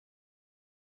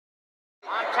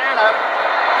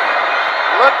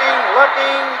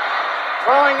looking,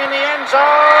 throwing in the end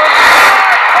zone.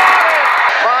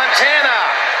 Montana,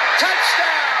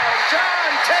 touchdown, John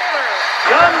Taylor.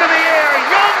 Young to the air,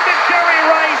 Young to Jerry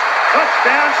Rice,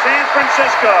 touchdown San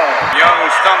Francisco. Young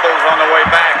stumbles on the way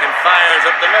back and fires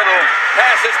up the middle.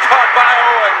 Pass is caught by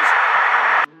Owens.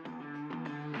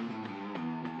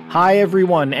 Hi,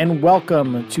 everyone, and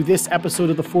welcome to this episode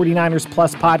of the 49ers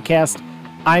Plus podcast.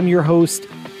 I'm your host,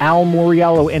 Al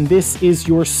Moriello, and this is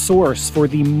your source for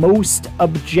the most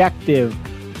objective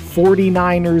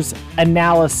 49ers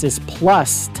analysis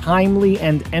plus timely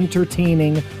and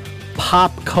entertaining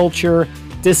pop culture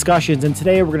discussions. And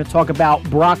today we're going to talk about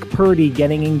Brock Purdy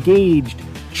getting engaged.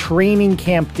 Training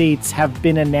camp dates have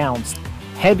been announced.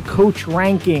 Head coach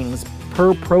rankings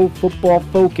per Pro Football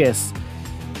Focus.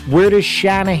 Where does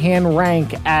Shanahan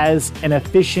rank as an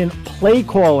efficient play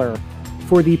caller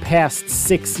for the past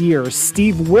 6 years?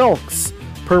 Steve Wilks,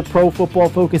 per Pro Football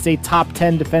Focus, a top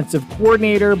 10 defensive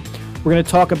coordinator. We're going to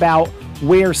talk about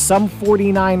where some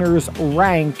 49ers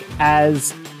rank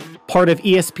as part of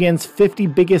ESPN's 50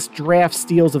 biggest draft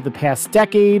steals of the past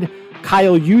decade.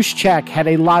 Kyle Juszczyk had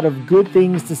a lot of good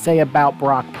things to say about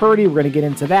Brock Purdy. We're going to get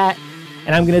into that.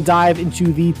 And I'm going to dive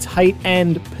into the tight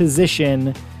end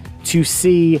position to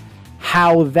see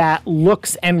how that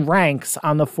looks and ranks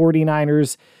on the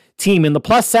 49ers team. In the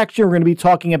plus section, we're going to be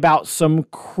talking about some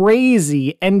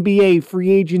crazy NBA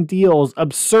free agent deals,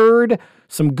 absurd,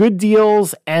 some good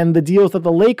deals, and the deals that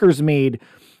the Lakers made.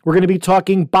 We're going to be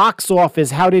talking box office.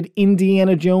 How did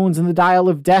Indiana Jones and the Dial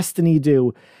of Destiny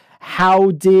do? How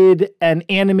did an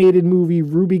animated movie,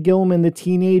 Ruby Gillman, the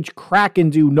Teenage Kraken,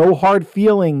 do? No Hard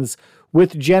Feelings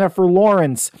with Jennifer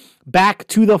Lawrence. Back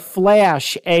to The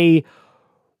Flash, a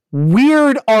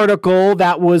weird article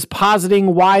that was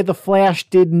positing why The Flash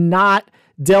did not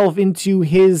delve into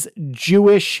his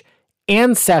Jewish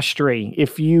ancestry,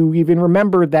 if you even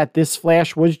remember that this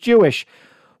Flash was Jewish.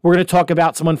 We're going to talk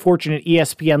about some unfortunate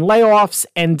ESPN layoffs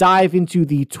and dive into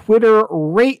the Twitter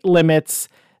rate limits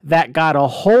that got a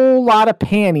whole lot of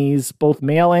panties, both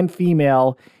male and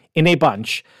female, in a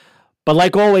bunch. But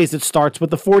like always, it starts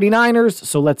with the 49ers,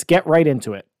 so let's get right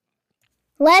into it.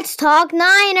 Let's talk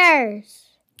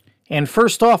Niners. And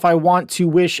first off, I want to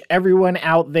wish everyone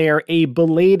out there a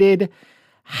belated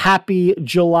happy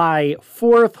July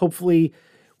 4th. Hopefully,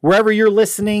 wherever you're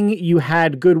listening, you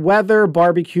had good weather,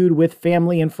 barbecued with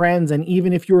family and friends. And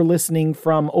even if you're listening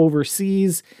from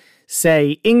overseas,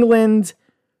 say England,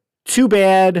 too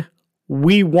bad,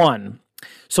 we won.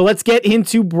 So let's get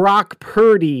into Brock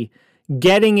Purdy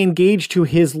getting engaged to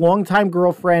his longtime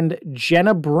girlfriend,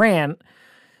 Jenna Brandt,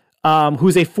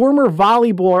 who's a former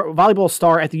volleyball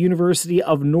star at the University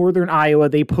of Northern Iowa.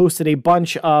 They posted a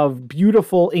bunch of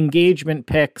beautiful engagement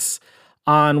pics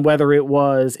on whether it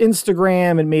was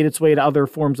Instagram and made its way to other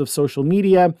forms of social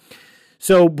media.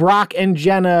 So Brock and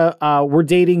Jenna were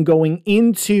dating going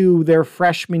into their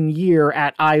freshman year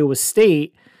at Iowa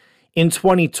State. In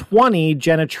 2020,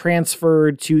 Jenna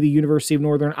transferred to the University of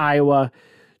Northern Iowa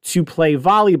to play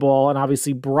volleyball, and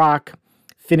obviously Brock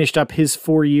finished up his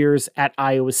 4 years at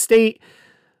Iowa State.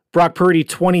 Brock Purdy,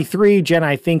 23, Jenna,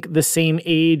 I think the same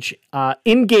age,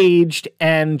 engaged,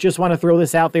 and just want to throw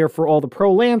this out there for all the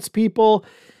Pro Lance people.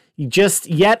 Just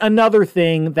yet another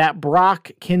thing that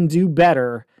Brock can do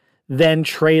better than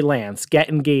Trey Lance. Get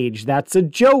engaged. That's a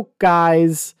joke,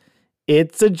 guys.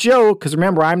 It's a joke, because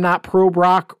remember, I'm not pro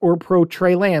Brock or pro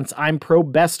Trey Lance. I'm pro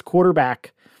best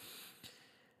quarterback.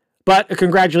 But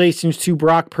congratulations to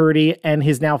Brock Purdy and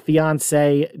his now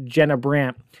fiancée, Jenna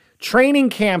Brandt.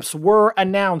 Training camps were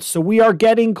announced, so we are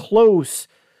getting close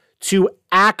to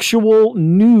actual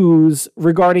news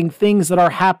regarding things that are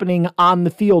happening on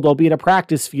the field, albeit a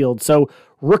practice field. So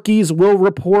rookies will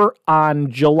report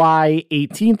on July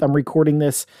 18th. I'm recording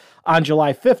this on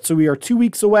July 5th, so we are 2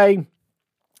 weeks away.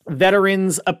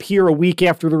 Veterans appear a week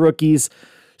after the rookies,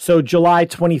 so July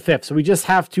 25th. So we just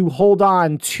have to hold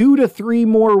on 2 to 3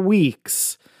 more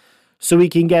weeks so we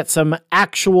can get some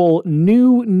actual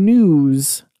new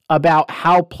news about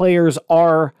how players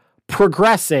are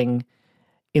progressing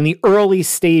in the early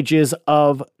stages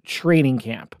of training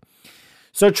camp.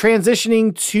 So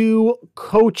transitioning to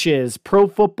coaches, Pro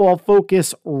Football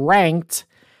Focus ranked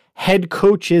head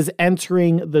coaches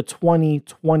entering the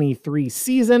 2023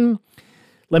 season.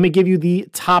 Let me give you the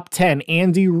top 10.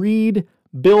 Andy Reid,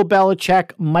 Bill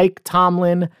Belichick, Mike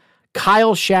Tomlin,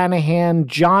 Kyle Shanahan,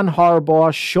 John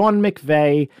Harbaugh, Sean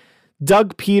McVay,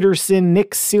 Doug Peterson,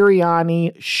 Nick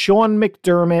Sirianni, Sean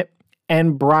McDermott,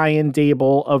 and Brian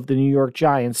Daboll of the New York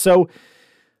Giants. So a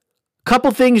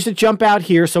couple things to jump out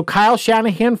here. So Kyle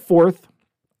Shanahan, fourth.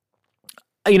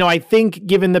 I think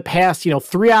given the past,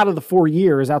 3 out of the 4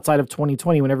 years outside of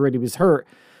 2020 when everybody was hurt,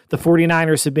 the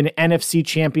 49ers have been an NFC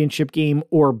championship game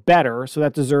or better. So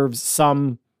that deserves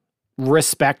some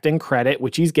respect and credit,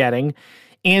 which he's getting.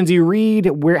 Andy Reid,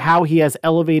 how he has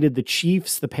elevated the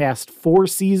Chiefs the past 4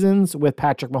 seasons with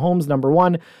Patrick Mahomes, number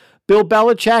 1. Bill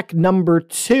Belichick, number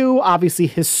 2. Obviously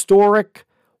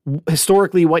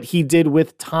historically what he did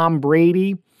with Tom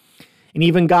Brady, and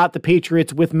even got the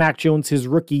Patriots with Mac Jones his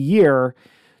rookie year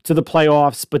to the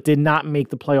playoffs, but did not make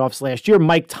the playoffs last year.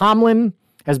 Mike Tomlin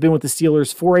has been with the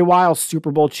Steelers for a while,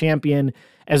 Super Bowl champion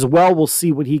as well. We'll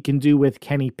see what he can do with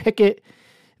Kenny Pickett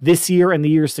this year and the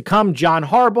years to come. John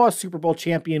Harbaugh, Super Bowl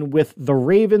champion with the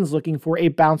Ravens, looking for a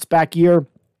bounce back year.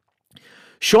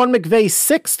 Sean McVay,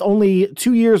 6th, only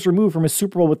 2 years removed from a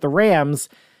Super Bowl with the Rams.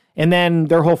 And then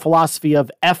their whole philosophy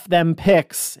of F them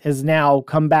picks has now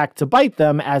come back to bite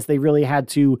them, as they really had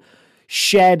to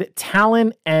shed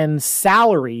talent and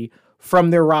salary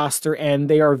from their roster. And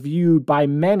they are viewed by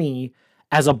many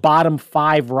as a bottom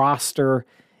 5 roster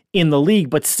in the league,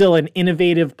 but still an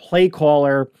innovative play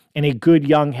caller and a good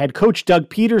young head coach. Doug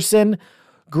Peterson,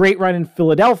 great run in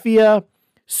Philadelphia,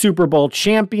 Super Bowl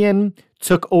champion,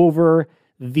 took over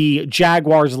the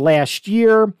Jaguars last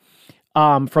year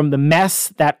from the mess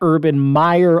that Urban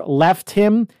Meyer left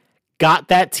him, got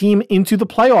that team into the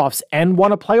playoffs and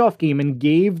won a playoff game and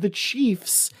gave the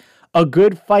Chiefs a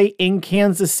good fight in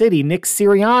Kansas City. Nick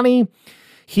Sirianni,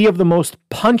 he of the most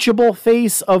punchable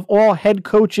face of all head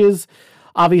coaches,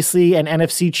 obviously an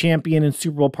NFC champion and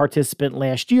Super Bowl participant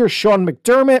last year. Sean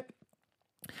McDermott,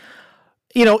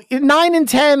 9 and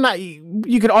 10,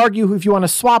 you could argue if you want to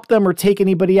swap them or take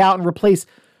anybody out and replace.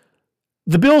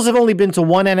 The Bills have only been to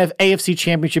one AFC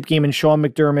championship game in Sean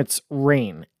McDermott's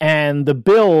reign. And the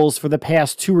Bills, for the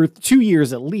past 2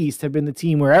 years at least, have been the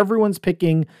team where everyone's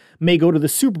picking may go to the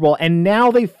Super Bowl. And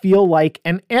now they feel like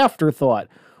an afterthought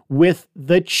with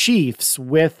the Chiefs,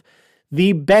 with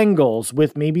the Bengals,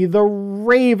 with maybe the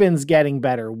Ravens getting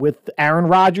better, with Aaron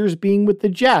Rodgers being with the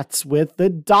Jets, with the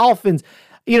Dolphins.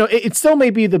 It still may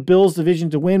be the Bills'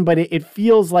 division to win, but it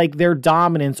feels like their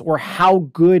dominance or how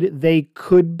good they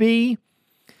could be,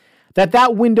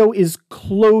 that window is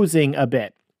closing a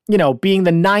bit. Being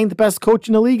the 9th best coach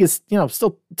in the league is,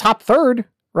 still top 3rd,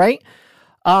 right?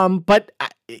 But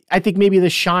I think maybe the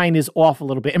shine is off a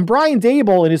little bit. And Brian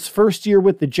Daboll, in his first year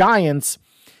with the Giants,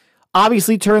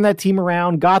 obviously turned that team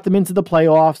around, got them into the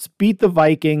playoffs, beat the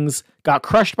Vikings, got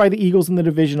crushed by the Eagles in the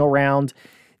divisional round,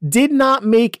 did not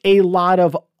make a lot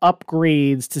of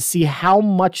upgrades to see how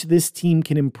much this team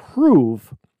can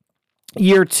improve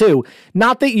year 2.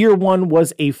 Not that year 1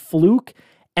 was a fluke.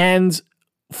 And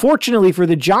fortunately for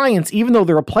the Giants, even though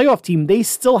they're a playoff team, they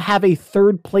still have a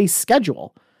 3rd place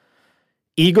schedule.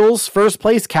 Eagles, 1st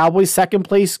place, Cowboys, 2nd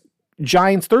place,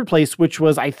 Giants, 3rd place, which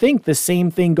was, I think, the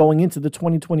same thing going into the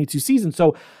 2022 season.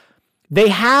 So they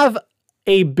have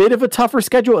a bit of a tougher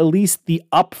schedule. At least the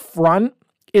up front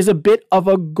is a bit of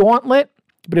a gauntlet.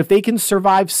 But if they can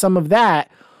survive some of that,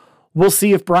 we'll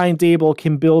see if Brian Daboll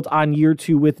can build on year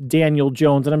 2 with Daniel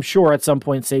Jones. And I'm sure at some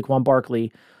point Saquon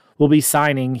Barkley will be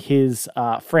signing his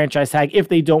franchise tag if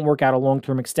they don't work out a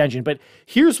long-term extension. But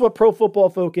here's what Pro Football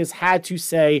Focus had to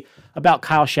say about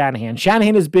Kyle Shanahan.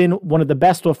 Shanahan has been one of the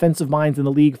best offensive minds in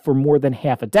the league for more than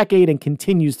half a decade and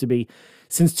continues to be.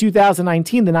 Since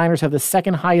 2019, the Niners have the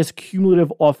 2nd highest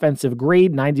cumulative offensive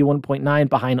grade, 91.9,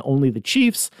 behind only the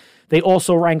Chiefs. They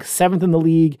also rank 7th in the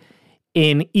league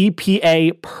in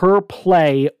EPA per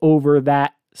play over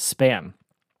that span.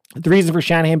 The reason for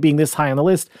Shanahan being this high on the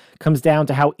list comes down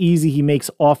to how easy he makes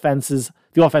the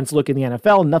offense look in the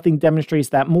NFL. Nothing demonstrates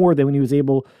that more than when he was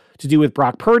able to do with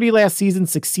Brock Purdy last season,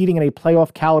 succeeding at a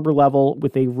playoff caliber level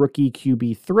with a rookie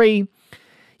QB3.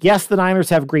 Yes, the Niners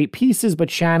have great pieces,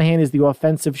 but Shanahan is the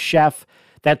offensive chef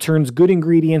that turns good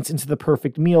ingredients into the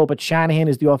perfect meal. But Shanahan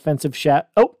is the offensive chef.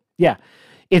 Oh, yeah.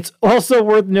 It's also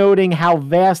worth noting how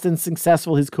vast and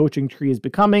successful his coaching tree is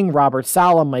becoming. Robert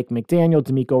Saleh, Mike McDaniel,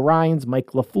 DeMeco Ryans, Mike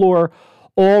LaFleur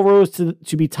all rose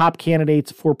to be top candidates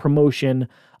for promotion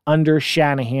under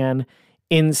Shanahan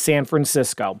in San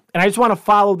Francisco. And I just want to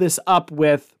follow this up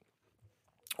with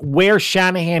where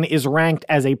Shanahan is ranked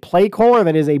as a play caller.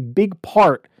 That is a big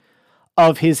part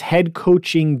of his head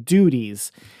coaching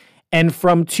duties. And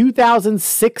from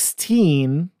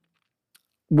 2016,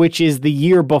 which is the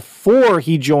year before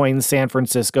he joined San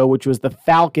Francisco, which was the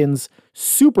Falcons'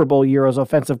 Super Bowl year as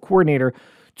offensive coordinator,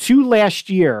 to last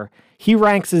year, he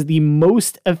ranks as the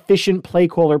most efficient play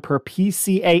caller per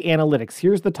PCA Analytics.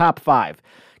 Here's the top 5.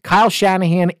 Kyle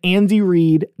Shanahan, Andy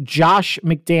Reid, Josh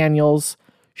McDaniels,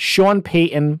 Sean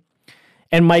Payton,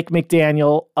 and Mike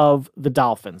McDaniel of the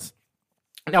Dolphins.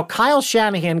 Now, Kyle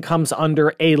Shanahan comes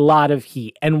under a lot of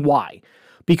heat. And why?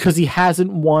 Because he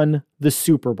hasn't won the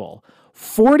Super Bowl.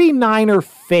 49er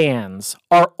fans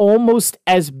are almost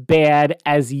as bad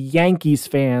as Yankees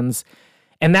fans.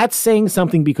 And that's saying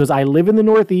something because I live in the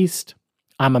Northeast.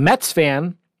 I'm a Mets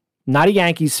fan, not a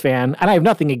Yankees fan, and I have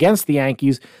nothing against the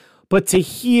Yankees. But to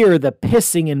hear the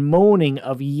pissing and moaning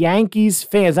of Yankees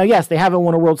fans, now, yes, they haven't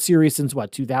won a World Series since,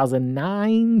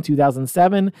 2009,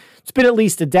 2007? It's been at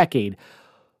least a decade.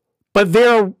 But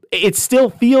it still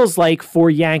feels like for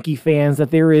Yankee fans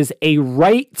that there is a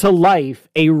right to life,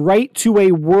 a right to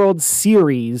a World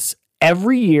Series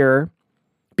every year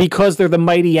because they're the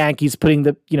mighty Yankees putting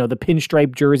the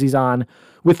pinstripe jerseys on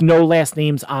with no last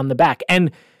names on the back.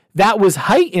 And that was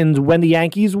heightened when the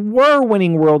Yankees were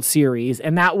winning World Series,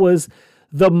 and that was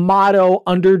the motto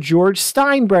under George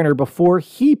Steinbrenner before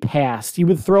he passed. He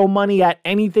would throw money at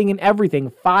anything and everything,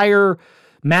 fire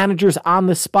managers on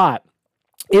the spot.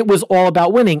 It was all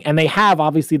about winning, and they have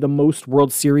obviously the most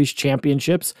World Series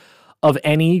championships of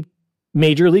any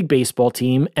Major League Baseball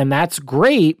team, and that's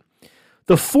great.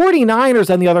 The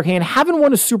 49ers, on the other hand, haven't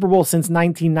won a Super Bowl since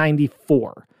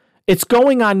 1994. It's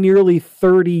going on nearly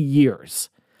 30 years.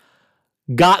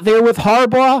 Got there with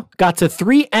Harbaugh, got to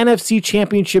 3 NFC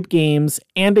championship games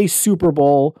and a Super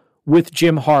Bowl with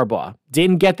Jim Harbaugh.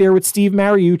 Didn't get there with Steve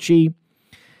Mariucci.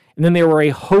 And then there were a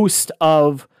host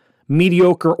of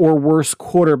mediocre or worse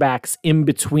quarterbacks in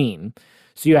between.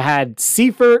 So you had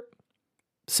Seifert,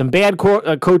 some bad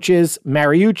coaches,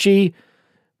 Mariucci,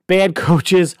 bad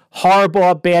coaches,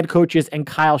 Harbaugh, bad coaches, and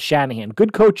Kyle Shanahan.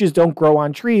 Good coaches don't grow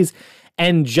on trees.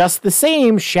 And just the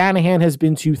same, Shanahan has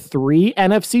been to 3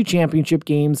 NFC championship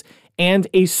games and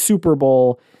a Super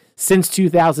Bowl since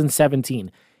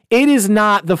 2017. It is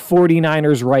not the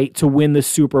 49ers' right to win the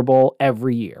Super Bowl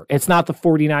every year. It's not the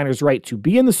 49ers' right to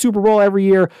be in the Super Bowl every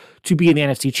year, to be in the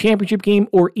NFC championship game,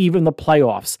 or even the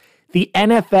playoffs. The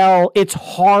NFL, it's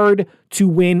hard to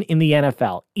win in the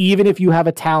NFL, even if you have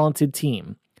a talented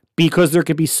team, because there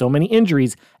could be so many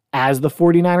injuries, as the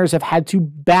 49ers have had to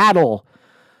battle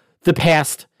the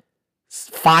past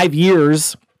 5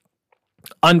 years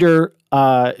under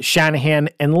Shanahan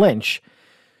and Lynch.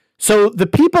 So the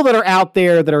people that are out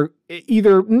there that are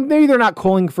either not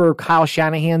calling for Kyle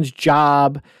Shanahan's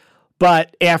job,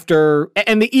 but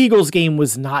and the Eagles game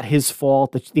was not his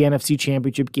fault, the NFC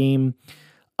Championship game.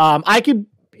 I could,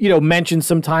 mention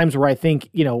some times where I think,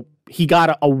 he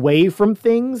got away from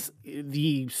things,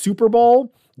 the Super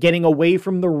Bowl, getting away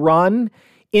from the run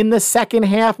in the second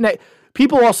half. Now,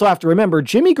 people also have to remember,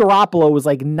 Jimmy Garoppolo was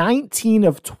like 19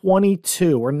 of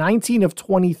 22 or 19 of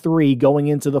 23 going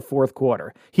into the fourth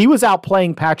quarter. He was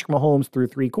outplaying Patrick Mahomes through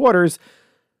 3 quarters.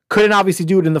 Couldn't obviously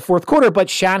do it in the fourth quarter, but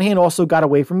Shanahan also got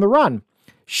away from the run.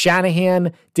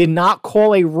 Shanahan did not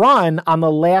call a run on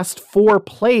the last 4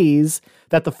 plays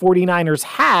that the 49ers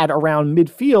had around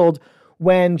midfield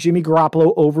when Jimmy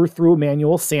Garoppolo overthrew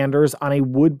Emmanuel Sanders on a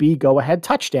would-be go-ahead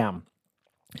touchdown.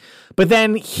 But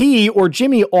then he or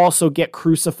Jimmy also get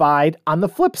crucified on the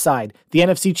flip side. The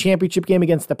NFC Championship game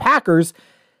against the Packers,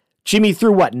 Jimmy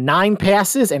threw 9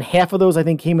 passes, and half of those I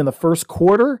think came in the first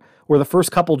quarter or the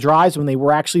first couple drives when they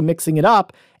were actually mixing it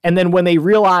up. And then when they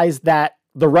realized that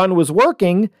the run was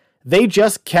working, they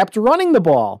just kept running the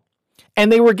ball.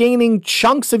 And they were gaining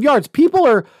chunks of yards. People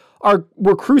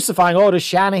were crucifying, does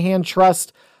Shanahan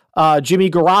trust Jimmy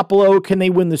Garoppolo? Can they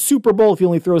win the Super Bowl if he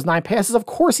only throws 9 passes? Of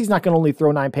course he's not going to only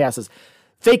throw 9 passes.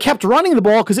 They kept running the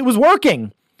ball because it was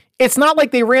working. It's not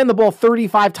like they ran the ball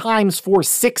 35 times for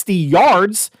 60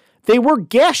 yards. They were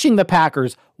gashing the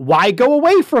Packers. Why go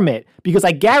away from it? Because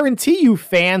I guarantee you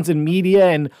fans and media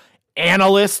and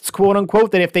analysts, quote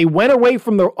unquote, that if they went away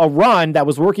from a run that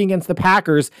was working against the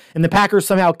Packers and the Packers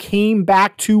somehow came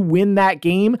back to win that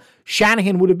game,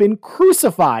 Shanahan would have been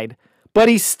crucified. But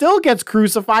he still gets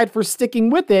crucified for sticking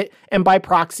with it, and by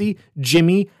proxy,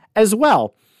 Jimmy as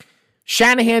well.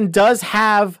 Shanahan does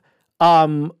have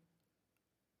a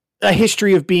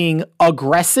history of being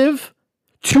aggressive,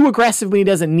 too aggressive when he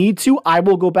doesn't need to. I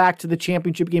will go back to the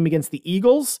championship game against the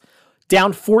Eagles,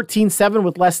 down 14-7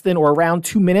 with less than or around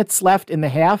 2 minutes left in the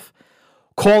half,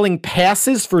 calling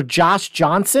passes for Josh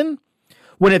Johnson,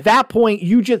 when at that point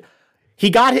he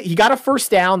got a first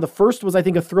down. The first was, I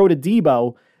think, a throw to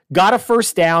Debo. Got a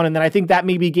first down, and then I think that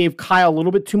maybe gave Kyle a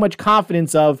little bit too much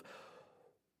confidence of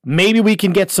maybe we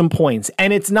can get some points.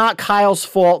 And it's not Kyle's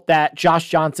fault that Josh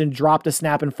Johnson dropped a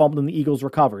snap and fumbled and the Eagles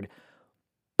recovered.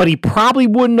 But he probably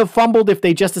wouldn't have fumbled if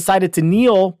they just decided to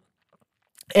kneel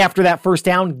after that first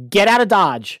down. Get out of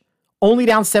Dodge. Only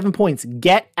down 7 points.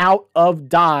 Get out of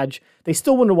Dodge. They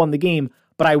still wouldn't have won the game,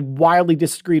 but I wildly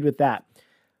disagreed with that.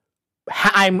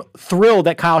 I'm thrilled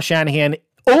that Kyle Shanahan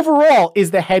overall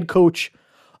is the head coach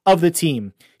of the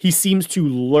team. He seems to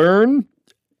learn,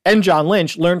 and John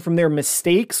Lynch learn from their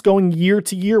mistakes going year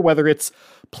to year, whether it's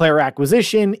player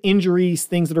acquisition, injuries,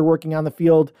 things that are working on the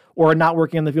field or not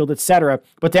working on the field, etc.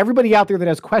 But to everybody out there that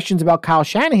has questions about Kyle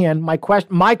Shanahan, my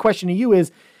question to you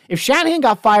is, if Shanahan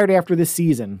got fired after this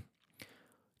season,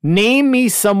 name me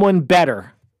someone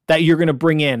better that you're going to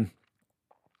bring in.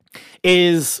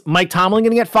 Is Mike Tomlin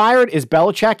going to get fired? Is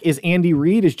Belichick? Is Andy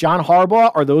Reid? Is John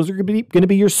Harbaugh? Are those going to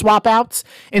be your swap outs?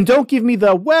 And don't give me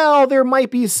there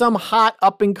might be some hot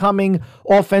up and coming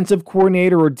offensive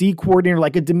coordinator or D coordinator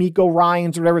like a D'Amico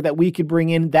Ryans or whatever that we could bring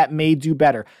in that may do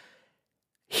better.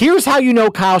 Here's how you know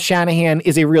Kyle Shanahan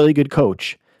is a really good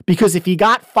coach. Because if he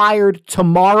got fired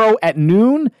tomorrow at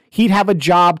noon, he'd have a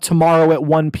job tomorrow at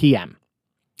 1 p.m.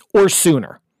 or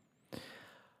sooner.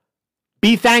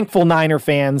 Be thankful, Niner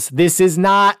fans. This is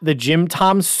not the Jim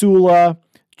Tomsula,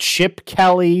 Chip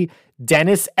Kelly,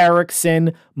 Dennis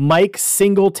Erickson, Mike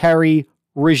Singletary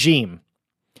regime.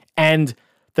 And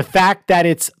the fact that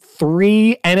it's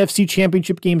 3 NFC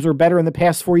championship games or better in the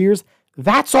past 4 years,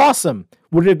 that's awesome.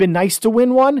 Would it have been nice to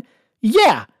win one?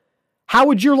 Yeah. How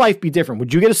would your life be different?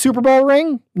 Would you get a Super Bowl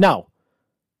ring? No.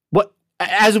 What?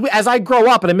 As I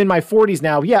grow up and I'm in my 40s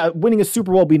now, yeah, winning a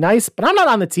Super Bowl would be nice, but I'm not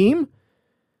on the team.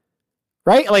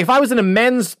 Right? Like if I was in a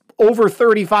men's over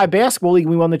 35 basketball league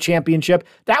and we won the championship,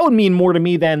 that would mean more to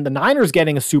me than the Niners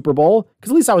getting a Super Bowl,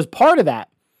 because at least I was part of that.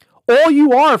 All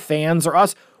you are, fans, or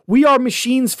us, we are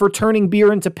machines for turning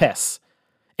beer into piss.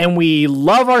 And we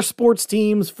love our sports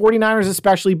teams, 49ers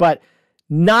especially, but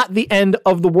not the end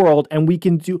of the world. And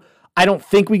I don't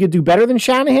think we could do better than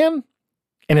Shanahan.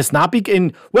 And it's not he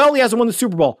hasn't won the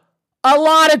Super Bowl. A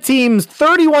lot of teams,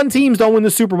 31 teams don't win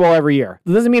the Super Bowl every year.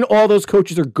 That doesn't mean all those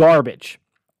coaches are garbage.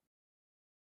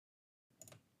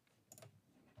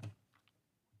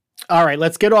 All right,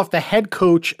 let's get off the head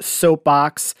coach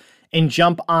soapbox and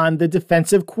jump on the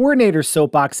defensive coordinator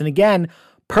soapbox. And again,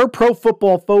 per Pro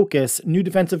Football Focus, new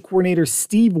defensive coordinator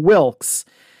Steve Wilks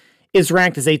is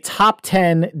ranked as a top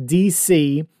 10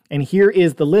 DC. And here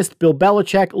is the list: Bill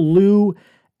Belichick, Lou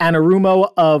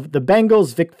Anarumo of the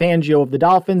Bengals, Vic Fangio of the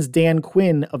Dolphins, Dan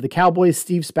Quinn of the Cowboys,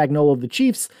 Steve Spagnuolo of the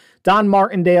Chiefs, Don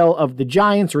Martindale of the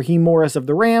Giants, Raheem Morris of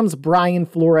the Rams, Brian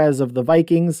Flores of the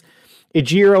Vikings,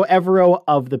 Ejiro Evero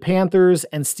of the Panthers,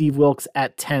 and Steve Wilks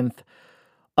at 10th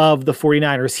of the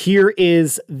 49ers. Here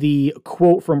is the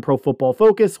quote from Pro Football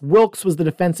Focus. Wilks was the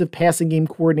defensive passing game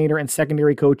coordinator and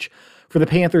secondary coach for the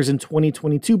Panthers in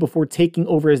 2022 before taking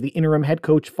over as the interim head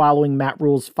coach following Matt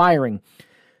Rule's firing.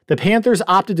 The Panthers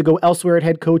opted to go elsewhere at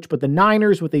head coach, but the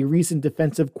Niners, with a recent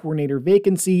defensive coordinator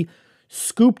vacancy,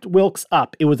 scooped Wilks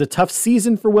up. It was a tough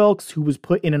season for Wilks, who was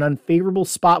put in an unfavorable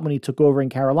spot when he took over in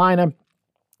Carolina,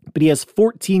 but he has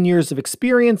 14 years of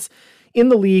experience in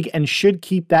the league and should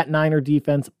keep that Niner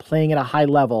defense playing at a high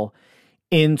level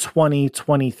in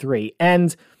 2023.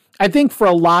 And I think for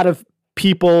a lot of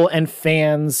people and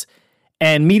fans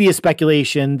and media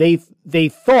speculation, they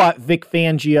thought Vic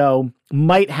Fangio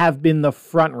might have been the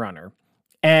front runner,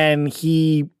 and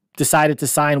he decided to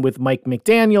sign with Mike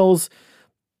McDaniels.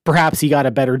 Perhaps he got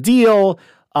a better deal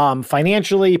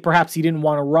financially. Perhaps he didn't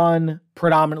want to run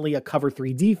predominantly a cover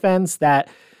 3 defense that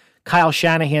Kyle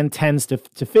Shanahan tends to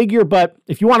figure. But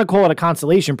if you want to call it a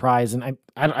consolation prize, and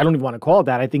I don't even want to call it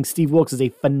that, I think Steve Wilks is a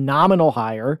phenomenal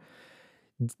hire.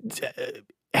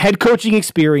 Head coaching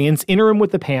experience, interim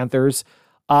with the Panthers,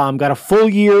 got a full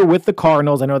year with the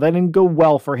Cardinals. I know that didn't go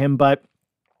well for him, but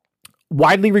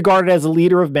widely regarded as a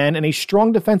leader of men and a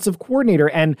strong defensive coordinator.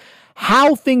 And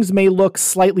how things may look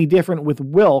slightly different with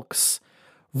Wilks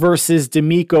versus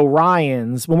D'Amico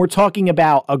Ryans when we're talking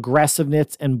about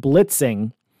aggressiveness and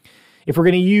blitzing. If we're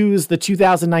going to use the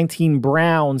 2019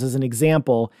 Browns as an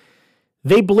example,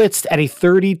 they blitzed at a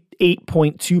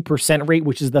 38.2% rate,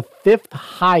 which is the 5th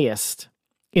highest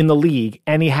in the league,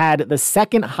 and he had the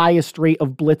 2nd highest rate of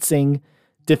blitzing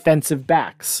defensive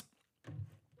backs.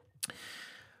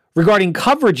 Regarding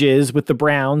coverages with the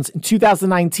Browns, in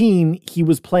 2019, he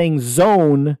was playing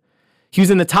zone. He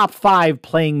was in the top 5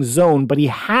 playing zone, but he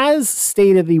has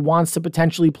stated that he wants to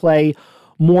potentially play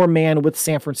more man with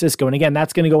San Francisco. And again,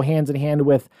 that's going to go hand in hand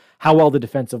with how well the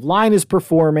defensive line is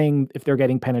performing, if they're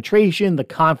getting penetration, the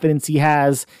confidence he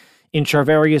has in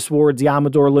Charvarius Ward,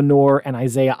 Diamador Lenore, and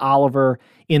Isaiah Oliver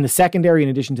in the secondary, in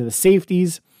addition to the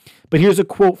safeties. But here's a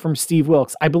quote from Steve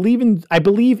Wilks. I believe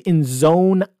in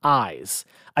zone eyes.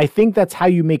 I think that's how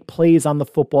you make plays on the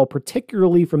football,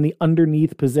 particularly from the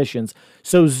underneath positions.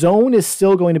 So zone is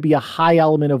still going to be a high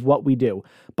element of what we do.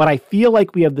 But I feel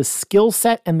like we have the skill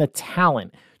set and the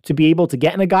talent to be able to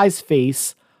get in a guy's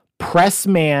face, press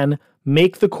man,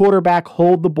 make the quarterback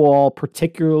hold the ball,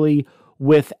 particularly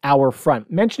with our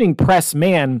front. Mentioning press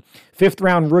man,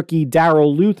 5th-round rookie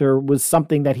Darrell Luther was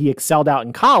something that he excelled out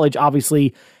in college.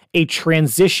 Obviously,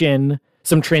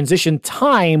 some transition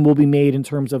time will be made in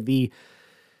terms of the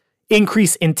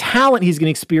increase in talent he's going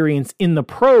to experience in the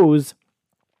pros,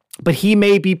 but he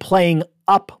may be playing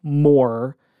up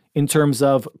more in terms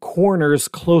of corners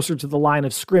closer to the line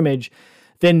of scrimmage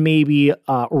than maybe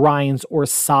Ryans or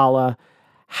Saleh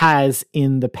has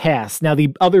in the past. Now,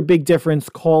 the other big difference,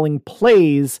 calling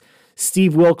plays,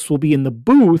 Steve Wilks will be in the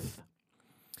booth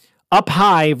up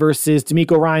high versus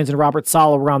DeMeco Ryans and Robert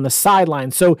Saleh were on the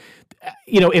sideline. So,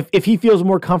 if he feels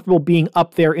more comfortable being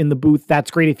up there in the booth,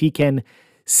 that's great. If he can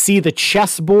see the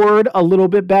chessboard a little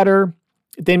bit better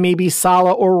than maybe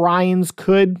Saleh or Ryans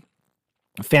could,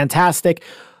 fantastic.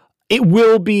 It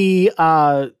will be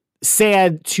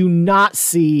sad to not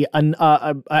see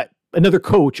another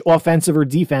coach, offensive or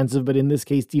defensive, but in this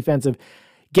case, defensive,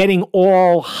 getting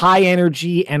all high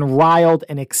energy and riled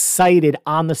and excited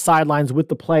on the sidelines with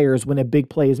the players when a big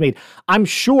play is made. I'm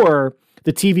sure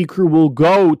the TV crew will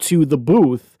go to the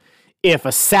booth if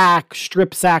a sack,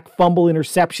 strip sack, fumble,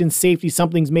 interception, safety,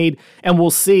 something's made, and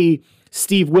we'll see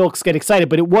Steve Wilks get excited.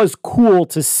 But it was cool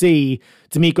to see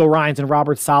DeMeco Ryans and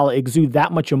Robert Saleh exude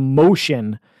that much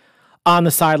emotion on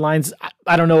the sidelines.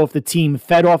 I don't know if the team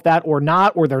fed off that or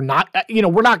not, or they're not.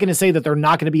 We're not going to say that they're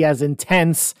not going to be as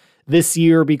intense this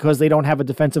year because they don't have a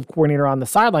defensive coordinator on the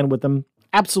sideline with them.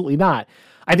 Absolutely not.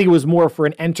 I think it was more for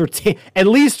at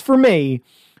least for me,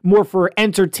 more for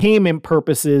entertainment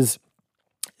purposes,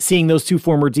 seeing those two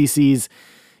former DCs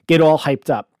get all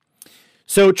hyped up.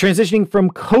 So transitioning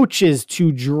from coaches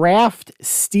to draft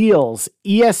steals,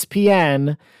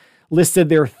 ESPN listed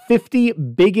their 50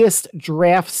 biggest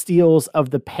draft steals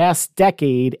of the past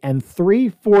decade, and 3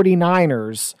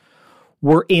 49ers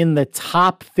were in the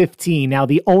top 15. Now,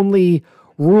 the only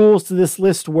rules to this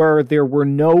list were there were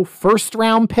no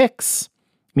first-round picks,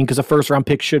 because a first-round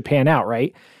pick should pan out,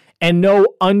 right? And no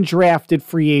undrafted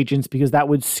free agents, because that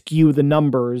would skew the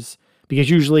numbers, because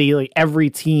usually every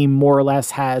team more or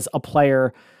less has a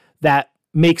player that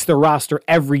makes their roster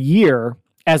every year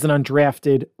as an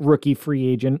undrafted rookie free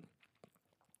agent.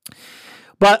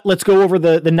 But let's go over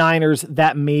the Niners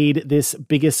that made this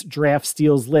biggest draft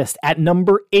steals list. At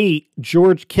number 8,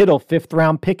 George Kittle,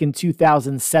 5th-round pick in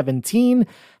 2017,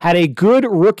 had a good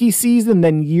rookie season,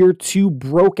 then year 2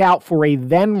 broke out for a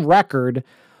then record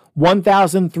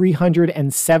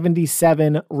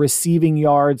 1,377 receiving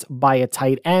yards by a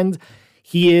tight end.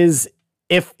 He is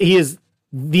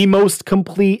the most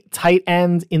complete tight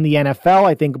end in the NFL.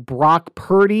 I think Brock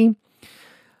Purdy,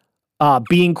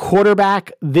 being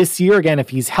quarterback this year, again, if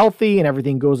he's healthy and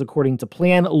everything goes according to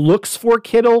plan, looks for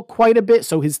Kittle quite a bit.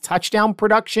 So his touchdown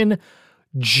production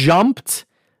jumped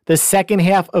the second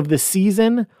half of the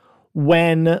season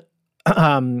when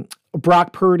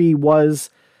Brock Purdy was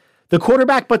the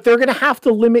quarterback, but they're going to have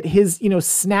to limit his,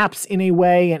 snaps in a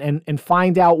way and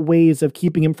find out ways of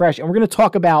keeping him fresh. And we're going to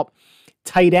talk about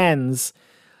tight ends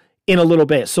in a little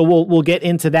bit. So we'll get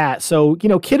into that. So,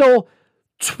 Kittle,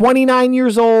 29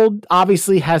 years old,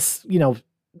 obviously has,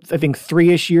 I think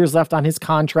 3-ish years left on his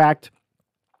contract.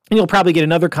 And he'll probably get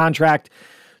another contract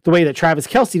the way that Travis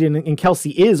Kelce did. And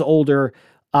Kelce is older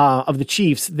of the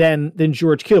Chiefs than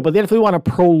George Kittle. But they definitely want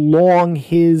to prolong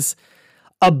his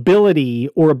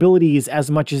abilities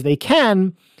as much as they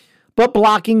can. But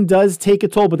blocking does take a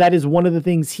toll. But that is one of the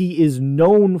things he is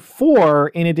known for,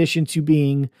 in addition to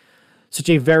being such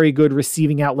a very good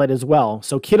receiving outlet as well.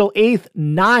 So Kittle 8th,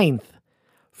 9th.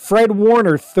 Fred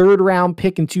Warner, 3rd-round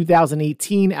pick in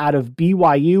 2018 out of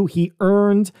BYU. He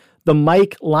earned the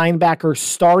Mike linebacker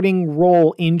starting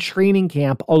role in training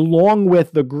camp, along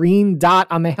with the green dot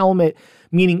on the helmet,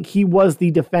 meaning he was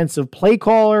the defensive play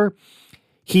caller.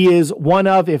 He is one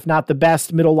of, if not the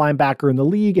best middle linebacker in the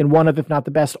league, and one of, if not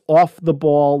the best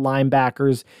off-the-ball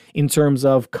linebackers in terms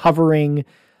of covering,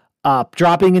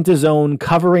 dropping into zone,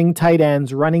 covering tight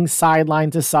ends, running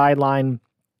sideline to sideline.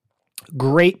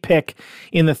 Great pick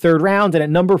in the 3rd round. And at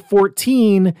number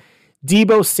 14,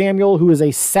 Deebo Samuel, who is a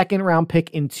 2nd-round pick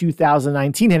in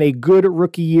 2019, had a good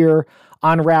rookie year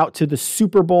en route to the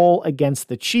Super Bowl against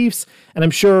the Chiefs. And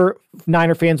I'm sure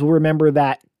Niner fans will remember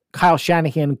that Kyle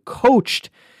Shanahan coached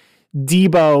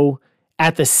Deebo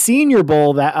at the Senior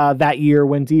Bowl that year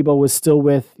when Deebo was still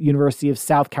with University of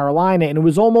South Carolina. And it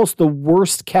was almost the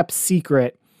worst kept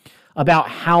secret about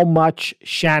how much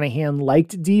Shanahan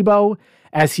liked Deebo,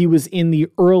 as he was in the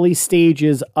early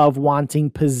stages of wanting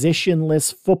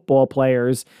positionless football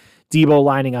players. Deebo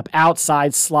lining up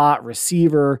outside slot,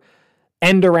 receiver,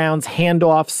 end arounds,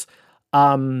 handoffs.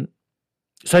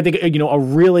 So I think, a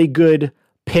really good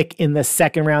pick in the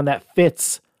second round that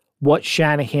fits what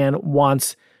Shanahan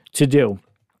wants to do.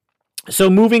 So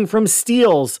moving from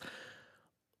steals,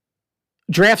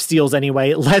 draft steals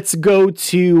anyway, let's go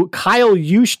to Kyle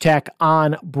Juszczyk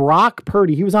on Brock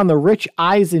Purdy. He was on the Rich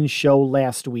Eisen show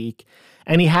last week,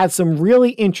 and he had some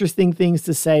really interesting things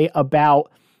to say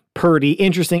about Purdy.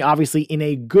 Interesting, obviously, in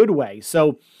a good way.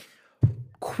 So,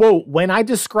 quote, when I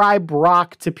describe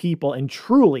Brock to people, and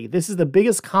truly, this is the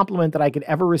biggest compliment that I could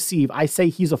ever receive, I say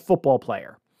he's a football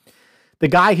player. The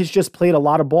guy has just played a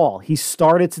lot of ball. He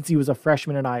started since he was a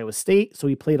freshman at Iowa State, so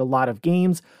he played a lot of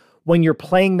games. When you're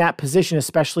playing that position,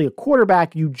 especially a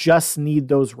quarterback, you just need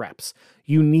those reps.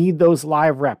 You need those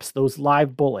live reps, those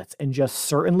live bullets, and just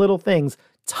certain little things,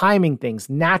 timing things,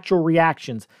 natural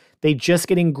reactions. They just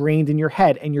get ingrained in your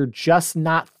head, and you're just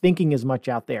not thinking as much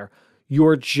out there.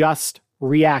 You're just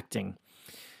reacting.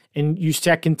 And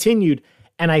Juszczyk continued,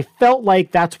 and I felt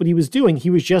like that's what he was doing.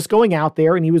 He was just going out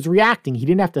there and he was reacting. He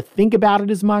didn't have to think about it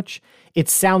as much. It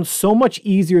sounds so much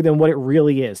easier than what it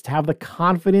really is. To have the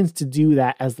confidence to do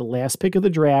that as the last pick of the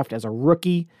draft, as a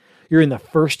rookie, you're in the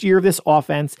first year of this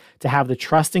offense, to have the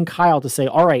trust in Kyle to say,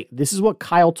 all right, this is what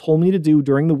Kyle told me to do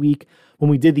during the week when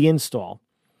we did the install.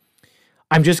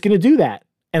 I'm just going to do that,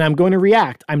 and I'm going to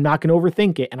react. I'm not going to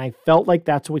overthink it, and I felt like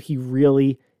that's what he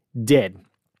really did.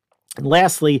 And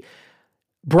lastly,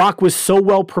 Brock was so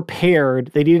well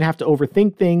prepared, they didn't have to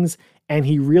overthink things, and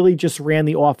he really just ran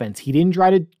the offense. He didn't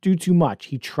try to do too much.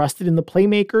 He trusted in the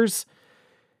playmakers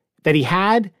that he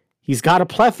had. He's got a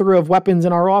plethora of weapons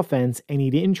in our offense, and he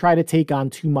didn't try to take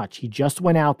on too much. He just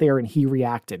went out there and he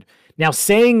reacted. Now,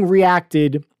 saying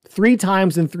reacted 3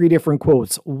 times in 3 different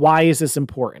quotes, why is this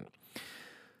important?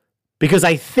 Because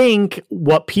I think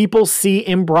what people see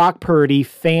in Brock Purdy,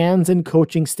 fans and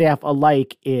coaching staff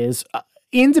alike, is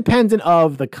independent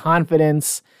of the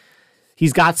confidence,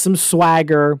 he's got some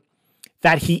swagger,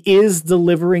 that he is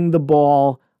delivering the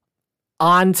ball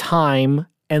on time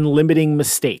and limiting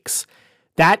mistakes.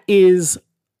 That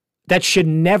should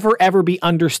never, ever be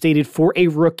understated for a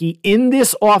rookie in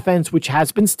this offense, which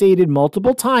has been stated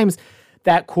multiple times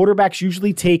that quarterbacks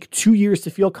usually take 2 years to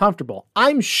feel comfortable.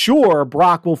 I'm sure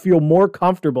Brock will feel more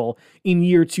comfortable in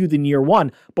year 2 than year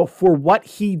 1, but for what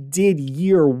he did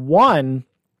year 1,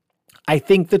 I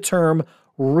think the term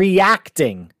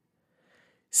reacting,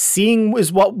 seeing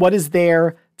is what is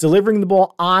there, delivering the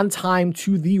ball on time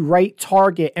to the right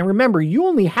target. And remember, you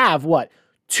only have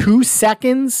 2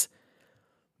 seconds,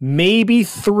 maybe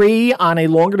 3 on a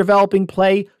longer developing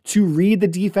play to read the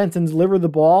defense and deliver the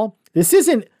ball. This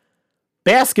isn't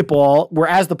basketball where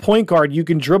as the point guard, you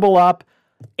can dribble up,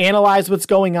 analyze what's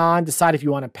going on, decide if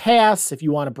you want to pass, if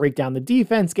you want to break down the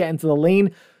defense, get into the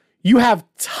lane. You have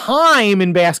time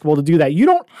in basketball to do that. You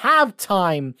don't have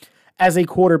time as a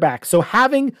quarterback. So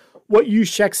having what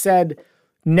Juszczyk said,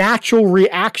 natural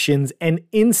reactions and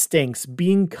instincts,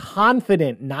 being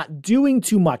confident, not doing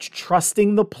too much,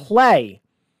 trusting the play,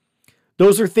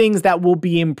 those are things that will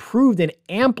be improved and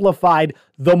amplified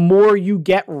the more you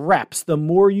get reps, the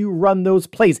more you run those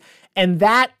plays. And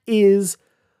that is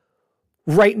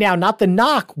right now, not the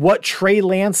knock, what Trey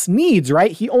Lance needs,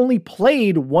 right? He only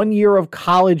played 1 year of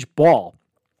college ball.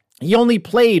 He only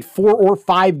played 4 or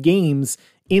 5 games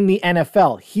in the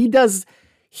NFL. He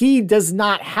does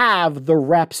not have the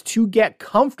reps to get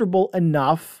comfortable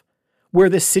enough where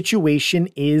the situation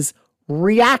is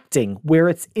reacting, where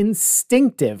it's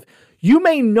instinctive. You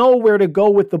may know where to go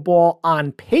with the ball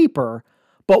on paper,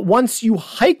 but once you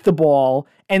hike the ball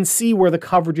and see where the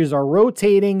coverages are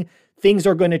rotating, things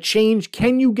are going to change.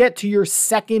 Can you get to your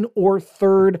second or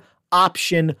third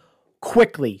option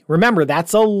quickly? Remember,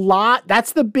 that's a lot.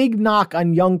 That's the big knock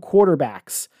on young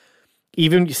quarterbacks.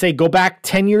 Even you say go back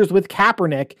 10 years with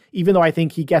Kaepernick, even though I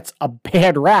think he gets a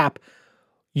bad rap,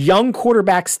 young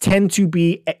quarterbacks tend to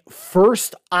be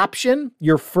first option,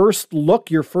 your first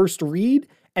look, your first read.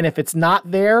 And if it's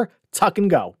not there, tuck and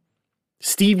go.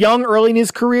 Steve Young early in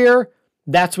his career,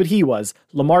 that's what he was.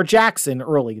 Lamar Jackson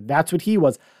early, that's what he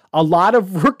was. A lot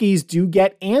of rookies do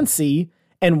get antsy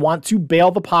and want to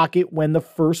bail the pocket when the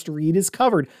first read is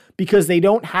covered because they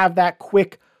don't have that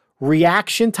quick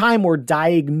reaction time or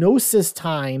diagnosis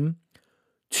time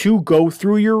to go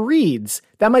through your reads.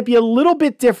 That might be a little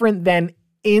bit different than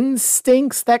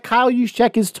instincts that Kyle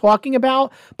Juszczyk is talking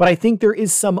about, but I think there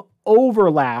is some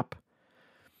overlap.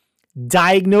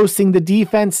 Diagnosing the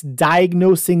defense,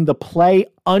 diagnosing the play,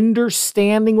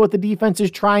 understanding what the defense is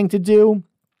trying to do,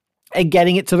 and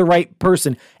getting it to the right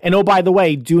person. And oh, by the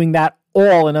way, doing that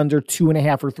all in under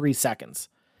 2.5 or 3 seconds.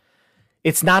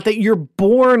 It's not that you're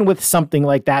born with something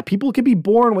like that. People can be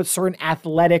born with certain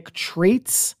athletic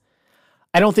traits.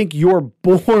 I don't think you're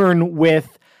born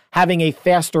with having a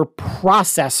faster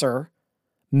processor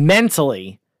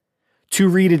mentally to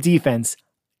read a defense.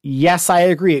 Yes, I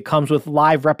agree. It comes with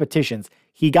live repetitions.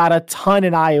 He got a ton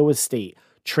in Iowa State.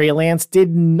 Trey Lance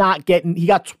did not get, he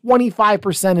got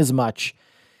 25% as much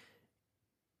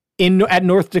at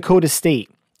North Dakota State.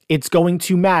 It's going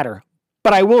to matter.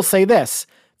 But I will say this,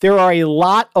 there are a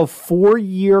lot of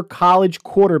 4-year college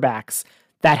quarterbacks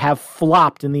that have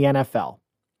flopped in the NFL.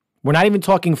 We're not even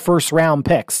talking first round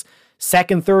picks,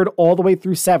 second, third, all the way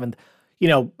through seventh. You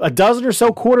know, a dozen or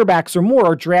so quarterbacks or more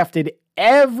are drafted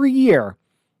every year.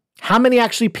 How many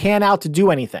actually pan out to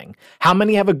do anything? How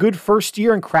many have a good first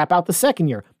year and crap out the second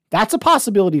year? That's a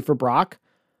possibility for Brock.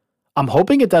 I'm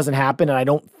hoping it doesn't happen, and I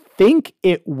don't think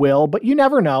it will, but you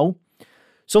never know.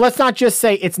 So let's not just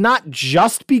say it's not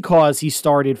just because he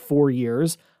started 4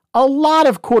 years. A lot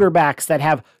of quarterbacks that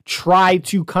have tried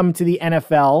to come to the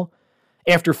NFL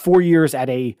after 4 years at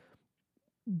a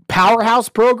powerhouse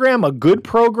program, a good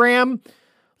program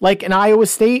like an Iowa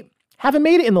State, haven't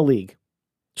made it in the league.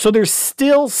 So there's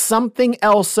still something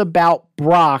else about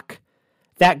Brock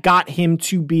that got him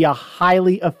to be a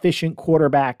highly efficient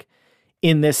quarterback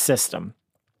in this system.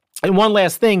 And one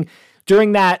last thing,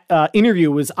 during that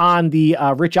interview was on the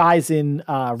Rich Eisen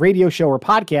radio show or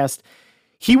podcast,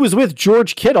 he was with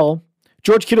George Kittle.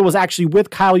 George Kittle was actually with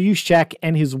Kyle Juszczyk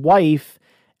and his wife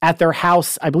at their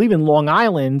house, I believe in Long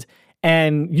Island,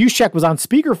 and Juszczyk was on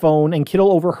speakerphone, and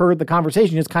Kittle overheard the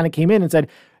conversation, just kind of came in and said,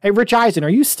 "Hey, Rich Eisen, are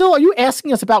you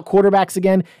asking us about quarterbacks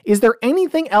again? Is there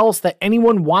anything else that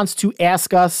anyone wants to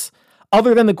ask us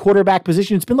other than the quarterback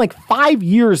position?" It's been like 5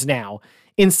 years now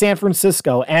in San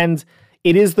Francisco, and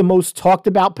it is the most talked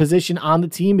about position on the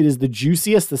team. It is the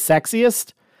juiciest, the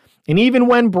sexiest. And even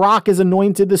when Brock is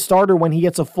anointed the starter, when he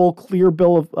gets a full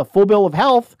bill of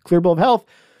health,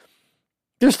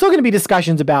 there's still going to be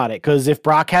discussions about it, because if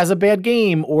Brock has a bad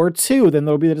game or two, then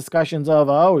there'll be the discussions of,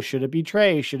 oh, should it be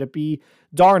Trey? Should it be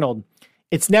Darnold?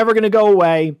 It's never going to go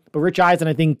away. But Rich Eisen,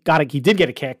 I think, he did get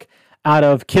a kick out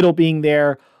of Kittle being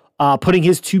there, putting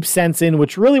his 2 cents in,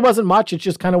 which really wasn't much. It's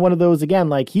just kind of one of those, again,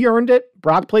 like he earned it.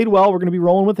 Brock played well. We're going to be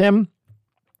rolling with him.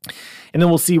 And then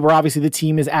we'll see where obviously the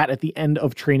team is at the end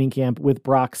of training camp with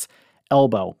Brock's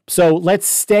elbow. So let's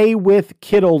stay with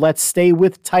Kittle. Let's stay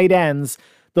with tight ends.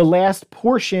 The last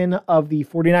portion of the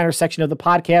 49ers section of the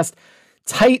podcast,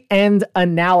 tight end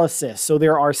analysis. So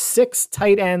there are 6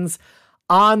 tight ends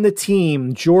on the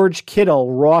team: George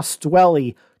Kittle, Ross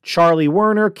Dwelley, Charlie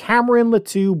Werner, Cameron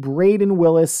Latou, Braden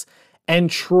Willis, and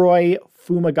Troy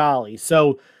Fumagalli.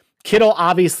 So Kittle,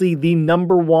 obviously the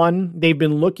number 1. They've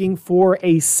been looking for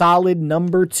a solid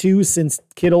number 2 since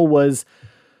Kittle was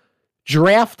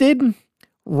drafted.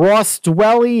 Ross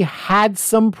Dwelley had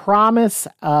some promise,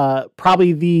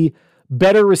 probably the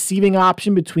better receiving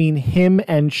option between him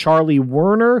and Charlie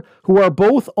Werner, who are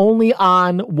both only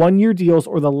on 1-year deals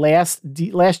or the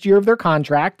last year of their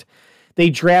contract.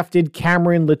 They drafted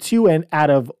Cameron Latou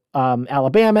out of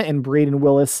Alabama and Braden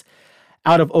Willis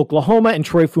out of Oklahoma, and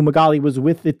Troy Fumagalli was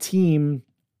with the team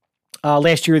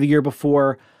last year or the year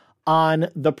before on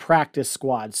the practice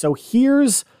squad. So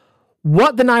here's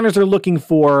what the Niners are looking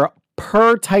for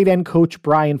per tight end coach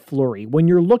Brian Fleury. When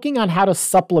you're looking on how to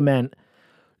supplement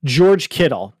George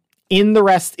Kittle in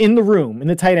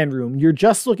the tight end room, you're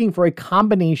just looking for a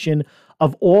combination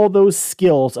of all those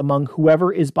skills among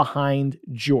whoever is behind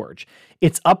George.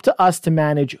 It's up to us to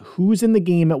manage who's in the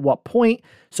game at what point.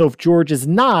 So if George is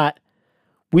not,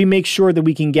 we make sure that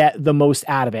we can get the most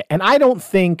out of it. And I don't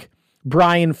think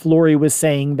Brian Fleury was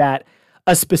saying that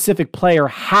a specific player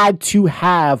had to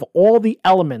have all the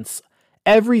elements,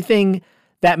 everything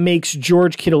that makes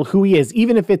George Kittle who he is,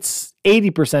 even if it's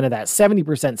 80% of that, 70%,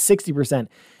 60%.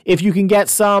 If you can get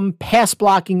some pass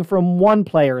blocking from one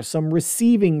player, some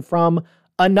receiving from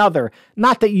another,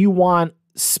 not that you want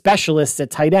specialists at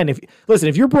tight end.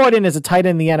 If you're brought in as a tight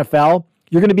end in the NFL,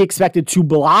 you're going to be expected to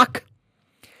block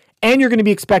and you're going to be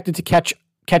expected to catch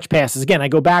passes. Again, I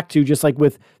go back to just like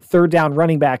with third down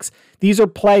running backs. These are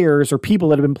players or people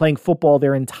that have been playing football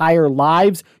their entire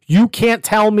lives. You can't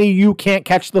tell me you can't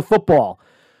catch the football.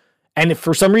 And if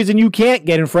for some reason you can't,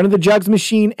 get in front of the jugs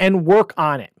machine and work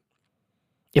on it.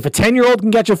 If a 10-year-old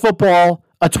can catch a football,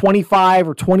 a 25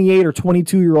 or 28 or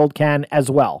 22-year-old can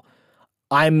as well.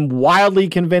 I'm wildly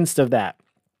convinced of that.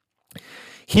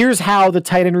 Here's how the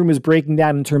tight end room is breaking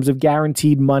down in terms of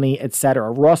guaranteed money, etc.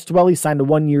 Ross Dwelley signed a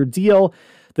 1-year deal.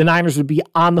 The Niners would be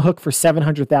on the hook for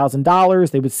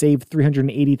 $700,000. They would save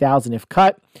 $380,000 if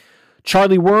cut.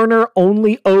 Charlie Werner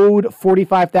only owed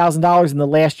 $45,000 in the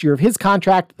last year of his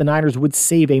contract. The Niners would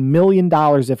save $1 million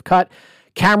if cut.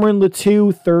 Cameron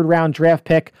Latou, 3rd-round draft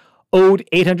pick, owed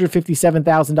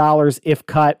 $857,000 if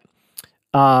cut.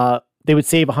 They would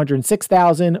save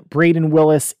 $106,000. Braden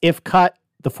Willis, if cut,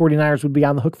 the 49ers would be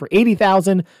on the hook for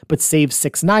 $80,000, but save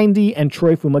 $690,000. And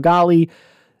Troy Fumagalli,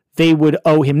 they would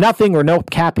owe him nothing or no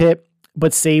cap hit,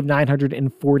 but save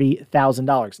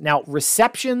 $940,000. Now,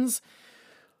 receptions,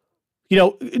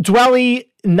 Dwelley,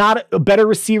 not a better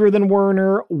receiver than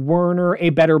Werner. Werner, a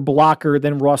better blocker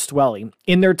than Ross Dwelley.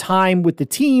 In their time with the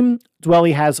team,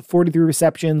 Dwelley has 43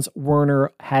 receptions.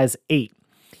 Werner has 8.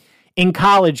 In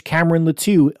college, Cameron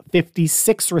Latou,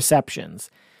 56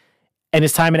 receptions. And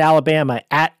his time at Alabama.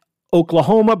 At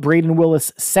Oklahoma, Braden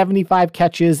Willis, 75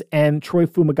 catches. And Troy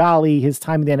Fumagalli, his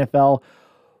time in the NFL,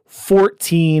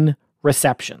 14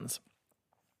 receptions.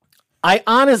 I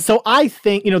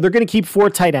think, they're going to keep 4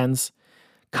 tight ends.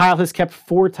 Kyle has kept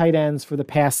 4 tight ends for the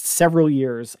past several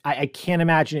years. I can't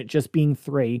imagine it just being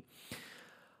 3.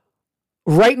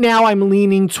 Right now, I'm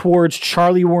leaning towards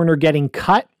Charlie Werner getting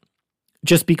cut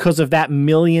just because of that $1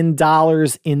 million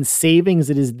in savings.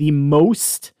 It is the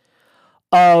most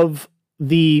of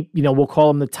the, we'll call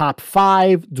them the top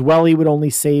 5. Dwelley would only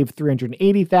save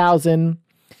 $380,000.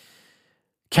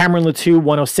 Cameron Latou,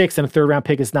 106, and a 3rd-round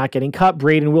pick is not getting cut.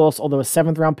 Braden Willis, although a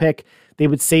 7th-round pick, they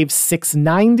would save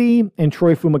 $690,000, and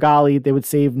Troy Fumagalli, they would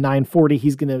save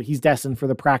 $940,000. He's destined for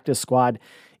the practice squad,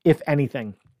 if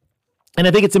anything. And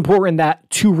I think it's important that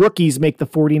 2 rookies make the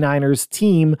 49ers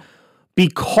team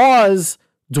because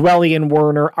Dwelley and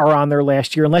Werner are on their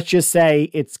last year. And let's just say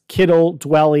it's Kittle,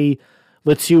 Dwelley,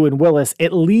 Latou, and Willis.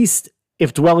 At least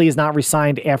if Dwelley is not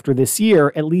re-signed after this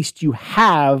year, at least you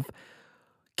have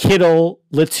Kittle,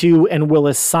 Latou, and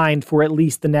Willis signed for at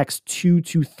least the next 2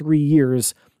 to 3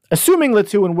 years. Assuming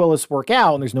Latou and Willis work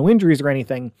out and there's no injuries or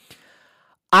anything,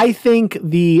 I think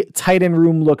the tight end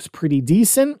room looks pretty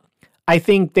decent. I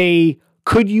think they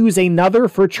could use another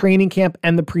for training camp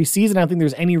and the preseason. I don't think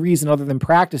there's any reason other than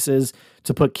practices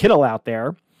to put Kittle out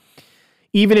there.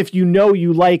 Even if you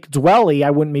like Dwelley,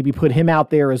 I wouldn't maybe put him out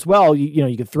there as well.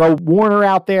 You could throw Warner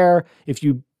out there if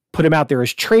you put him out there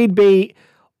as trade bait,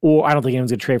 or I don't think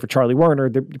anyone's going to trade for Charlie Werner.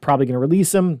 They're probably going to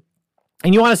release him.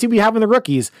 And you want to see what you have in the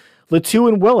rookies. Latou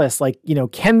and Willis,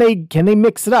 can they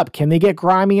mix it up? Can they get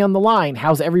grimy on the line?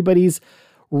 How's everybody's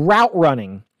route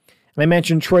running? And I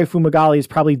mentioned Troy Fumagalli is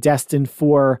probably destined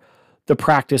for the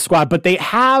practice squad, but the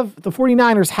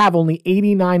 49ers have only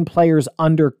 89 players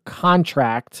under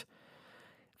contract.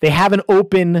 They have an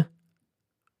open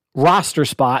roster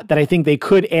spot that I think they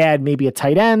could add maybe a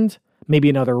tight end, maybe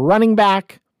another running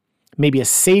back, maybe a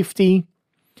safety,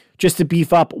 just to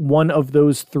beef up one of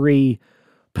those 3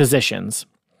 positions.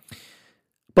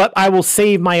 But I will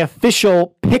save my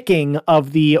official picking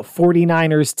of the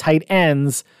 49ers tight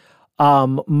ends.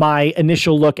 My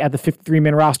initial look at the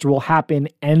 53-man roster will happen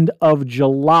end of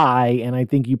July, and I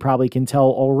think you probably can tell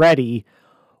already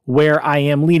where I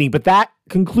am leaning. But that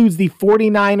concludes the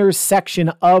 49ers section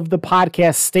of the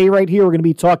podcast. Stay right here. We're going to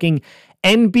be talking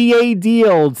NBA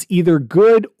deals, either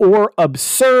good or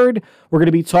absurd. We're going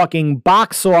to be talking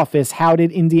box office. How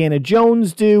did Indiana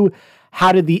Jones do?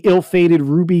 How did the ill-fated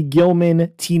Ruby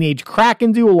Gillman Teenage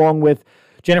Kraken do, along with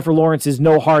Jennifer Lawrence's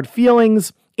No Hard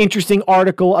Feelings? Interesting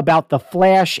article about The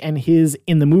Flash and his,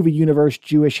 in the movie universe,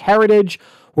 Jewish heritage.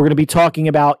 We're going to be talking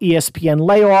about ESPN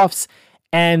layoffs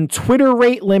and Twitter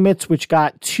rate limits, which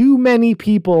got too many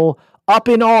people up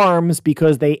in arms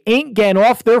because they ain't getting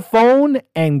off their phone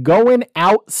and going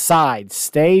outside.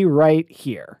 Stay right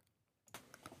here.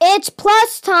 It's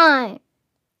plus time.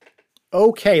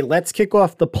 Okay, let's kick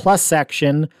off the plus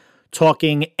section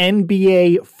talking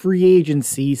NBA free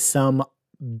agency, some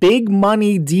big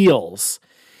money deals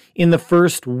in the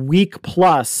first week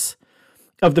plus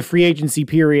of the free agency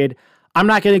period. I'm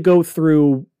not going to go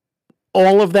through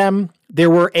all of them. There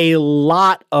were a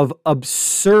lot of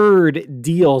absurd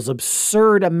deals,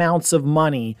 absurd amounts of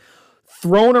money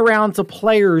thrown around to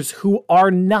players who are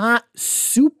not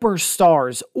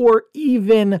superstars or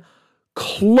even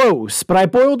close. But I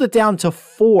boiled it down to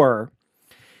 4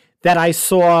 that I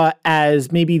saw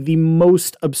as maybe the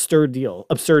most absurd deals.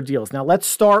 Now let's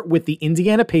start with the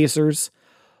Indiana Pacers.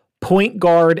 Point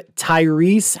guard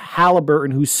Tyrese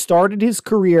Halliburton, who started his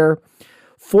career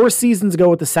 4 seasons ago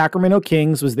with the Sacramento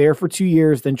Kings, was there for 2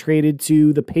 years, then traded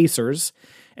to the Pacers,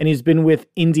 and he's been with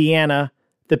Indiana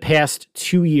the past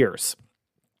 2 years.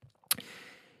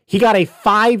 He got a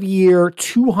 5-year,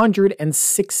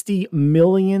 $260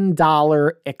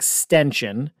 million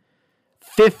extension,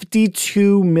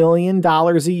 $52 million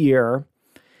a year.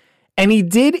 And he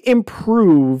did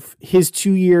improve his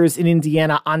 2 years in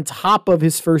Indiana on top of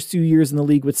his first 2 years in the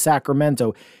league with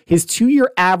Sacramento. His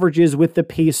 2-year averages with the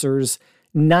Pacers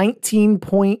 19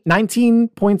 points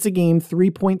a game,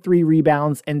 3.3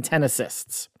 rebounds, and 10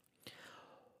 assists.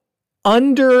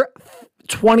 Under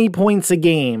 20 points a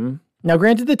game. Now,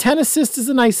 granted, the 10 assists is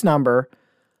a nice number.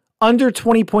 Under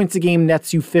 20 points a game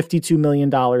nets you $52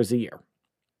 million a year.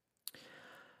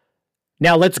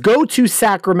 Now, let's go to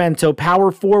Sacramento.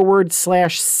 Power forward /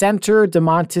 center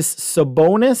Domantas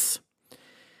Sabonis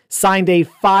signed a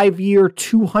 5-year,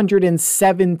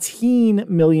 $217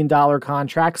 million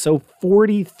contract, so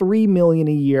 $43 million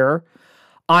a year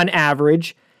on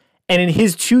average. And in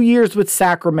his 2 years with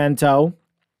Sacramento,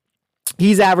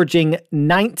 he's averaging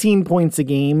 19 points a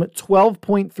game,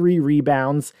 12.3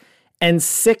 rebounds, and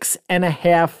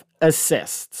 6.5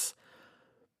 assists.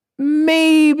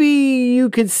 Maybe you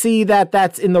could see that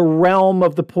that's in the realm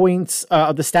of the points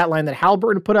of the stat line that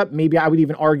Haliburton put up. Maybe I would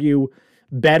even argue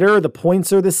better. The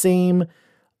points are the same.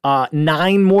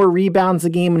 9 more rebounds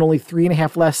a game and only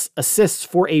 3.5 less assists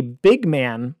for a big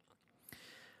man.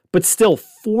 But still,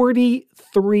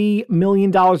 $43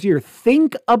 million a year.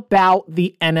 Think about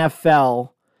the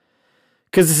NFL,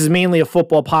 because this is mainly a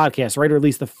football podcast, right? Or at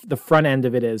least the front end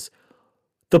of it is.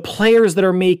 The players that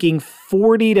are making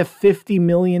 $40 to $50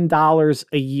 million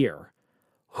a year.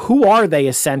 Who are they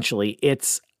essentially?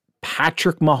 It's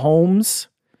Patrick Mahomes.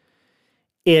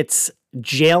 It's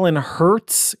Jalen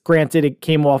Hurts. Granted, it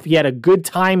came off. He had a good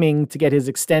timing to get his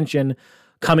extension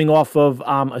coming off of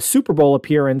a Super Bowl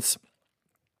appearance.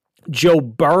 Joe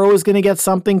Burrow is going to get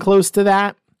something close to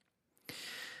that.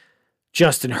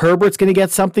 Justin Herbert's going to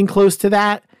get something close to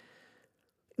that.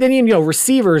 Then,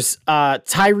 receivers,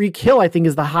 Tyreek Hill, I think,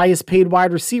 is the highest paid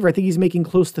wide receiver. I think he's making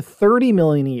close to $30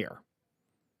 million a year.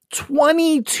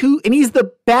 22, and he's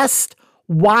the best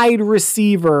wide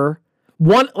receiver.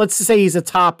 Let's say he's a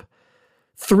top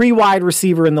 3 wide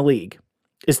receiver in the league.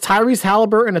 Is Tyrese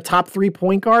Haliburton a top 3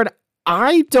 point guard?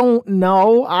 I don't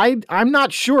know. I'm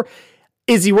not sure.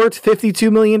 Is he worth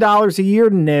 $52 million a year?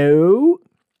 No.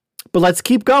 But let's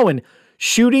keep going.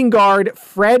 Shooting guard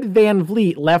Fred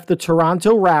VanVleet left the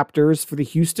Toronto Raptors for the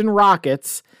Houston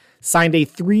Rockets, signed a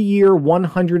 3-year,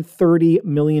 $130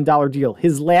 million deal.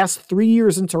 His last 3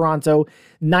 years in Toronto,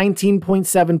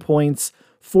 19.7 points,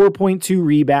 4.2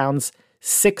 rebounds,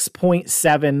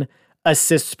 6.7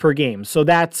 assists per game. So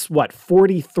that's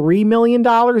 $43 million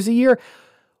a year?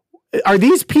 Are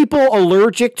these people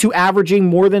allergic to averaging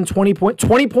more than 20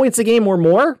 points a game or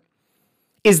more?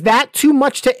 Is that too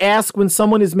much to ask when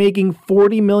someone is making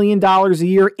 $40 million a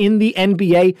year in the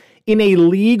NBA in a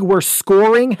league where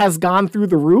scoring has gone through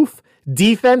the roof?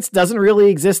 Defense doesn't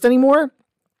really exist anymore?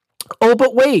 Oh,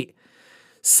 but wait.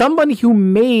 Somebody who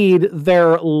made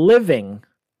their living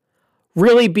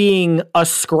really being a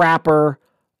scrapper,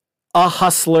 a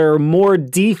hustler, more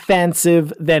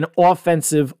defensive than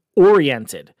offensive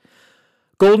oriented.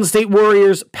 Golden State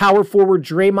Warriors power forward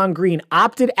Draymond Green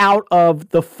opted out of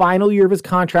the final year of his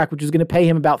contract, which is going to pay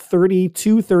him about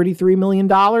 $33 million.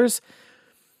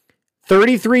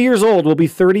 33 years old, will be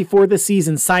 34 this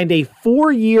season, signed a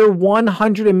 4-year,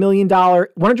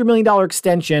 $100 million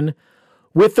extension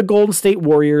with the Golden State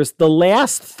Warriors. The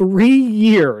last 3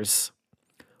 years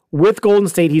with Golden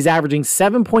State, he's averaging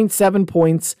 7.7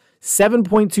 points,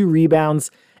 7.2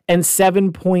 rebounds, and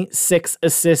 7.6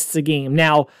 assists a game.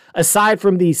 Now, aside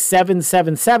from the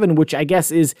 777, which I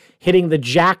guess is hitting the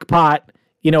jackpot,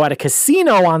 at a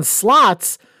casino on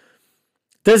slots,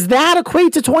 does that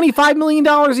equate to $25 million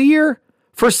a year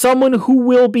for someone who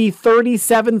will be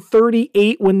 37,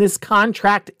 38 when this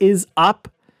contract is up?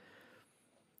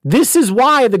 This is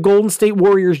why the Golden State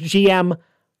Warriors GM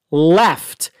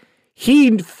left.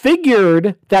 He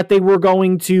figured that they were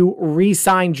going to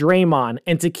re-sign Draymond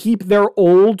and to keep their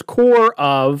old core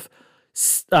of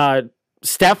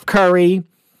Steph Curry,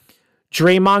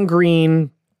 Draymond Green,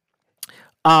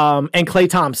 and Klay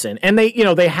Thompson. And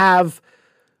they have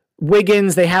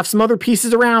Wiggins, they have some other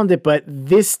pieces around it, but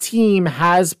this team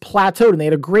has plateaued and they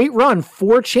had a great run,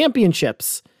 4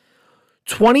 championships,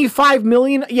 $25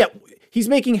 million. Yeah, he's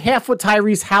making half what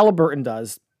Tyrese Haliburton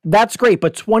does. That's great,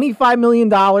 but $25 million,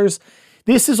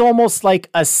 this is almost like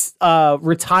a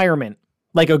retirement,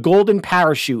 like a golden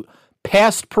parachute,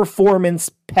 past performance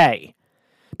pay.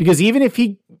 Because even if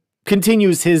he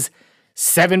continues his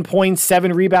 7 points,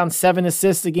 7 rebounds, 7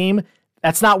 assists a game,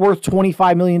 that's not worth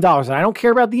 $25 million. And I don't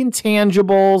care about the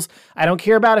intangibles. I don't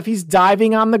care about if he's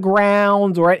diving on the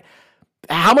ground or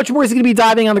how much more is he going to be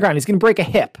diving on the ground? He's going to break a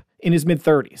hip in his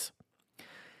mid-30s.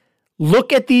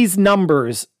 Look at these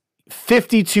numbers.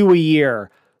 52 a year,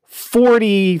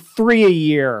 43 a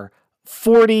year,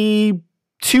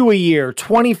 42 a year,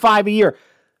 25 a year.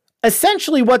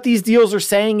 Essentially what these deals are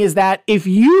saying is that if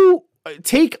you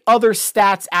take other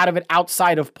stats out of it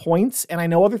outside of points, and I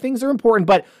know other things are important,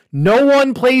 but no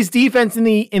one plays defense in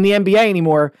the NBA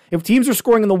anymore. If teams are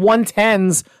scoring in the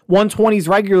 110s, 120s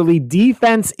regularly,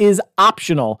 defense is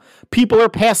optional. People are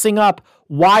passing up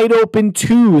wide open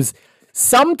twos,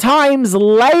 sometimes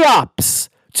layups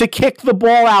to kick the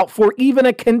ball out for even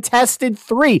a contested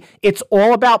three. It's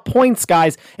all about points,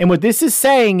 guys. And what this is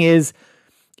saying is,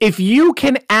 if you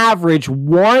can average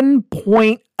 1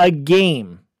 point a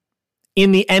game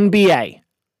in the NBA,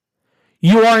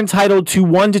 you are entitled to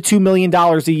 $1 to $2 million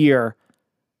a year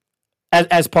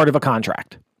as part of a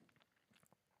contract.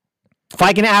 If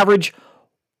I can average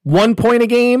 1 point a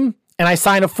game and I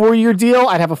sign a 4-year deal,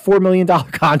 I'd have a $4 million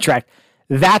contract.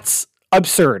 That's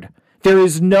absurd. There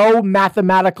is no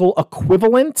mathematical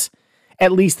equivalent,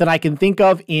 at least that I can think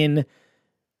of, in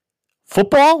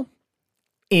football,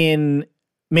 in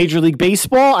Major League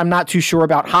Baseball. I'm not too sure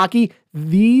about hockey.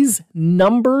 These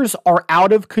numbers are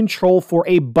out of control for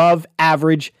above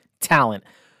average talent.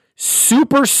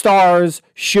 Superstars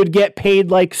should get paid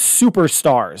like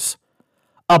superstars.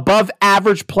 Above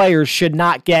average players should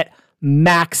not get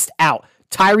maxed out.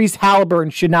 Tyrese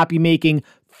Halliburton should not be making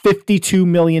 $52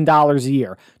 million a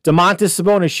year. Domantas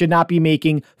Sabonis should not be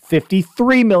making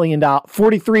 $43 million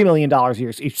a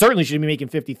year. He certainly should be making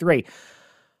 53.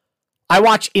 I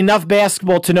watch enough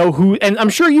basketball to know who, and I'm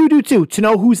sure you do too, to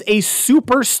know who's a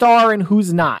superstar and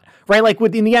who's not, right? Like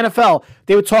within the NFL,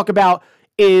 they would talk about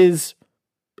is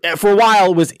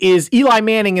Eli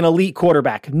Manning an elite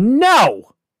quarterback?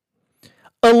 No.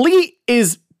 Elite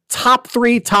is top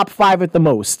 3, top 5 at the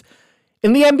most.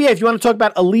 In the NBA, if you want to talk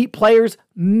about elite players,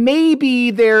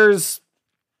 maybe there's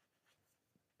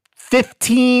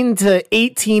 15 to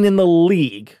 18 in the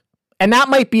league. And that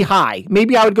might be high.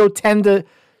 Maybe I would go 10 to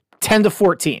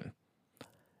 14.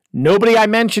 Nobody I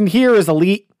mentioned here is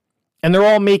elite, and they're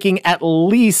all making at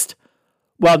least,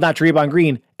 well, not Draymond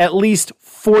Green, at least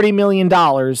 $40 million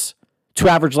to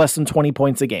average less than 20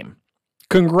 points a game.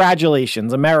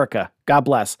 Congratulations, America. God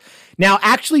bless. Now,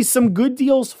 actually, some good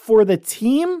deals for the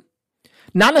team,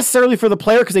 not necessarily for the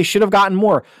player because they should have gotten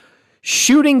more.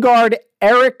 Shooting guard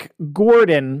Eric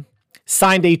Gordon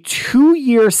signed a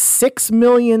 2-year, $6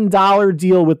 million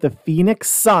deal with the Phoenix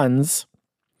Suns.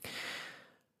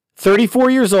 34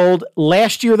 years old.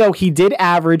 Last year, though, he did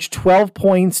average 12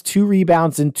 points, 2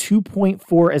 rebounds, and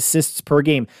 2.4 assists per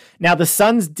game. Now, the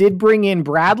Suns did bring in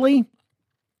Bradley.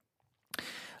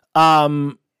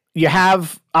 You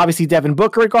have, obviously, Devin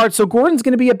Booker at guard, so Gordon's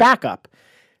going to be a backup.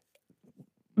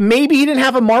 Maybe he didn't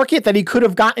have a market that he could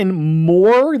have gotten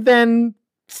more than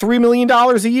 $3 million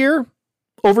a year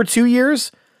over 2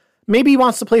 years. Maybe he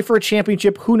wants to play for a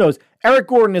championship. Who knows? Eric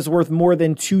Gordon is worth more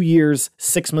than 2 years,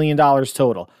 $6 million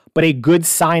total, but a good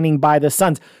signing by the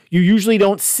Suns. You usually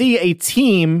don't see a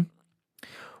team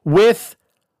with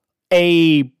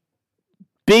a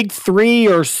big 3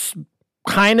 or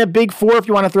kind of big 4 if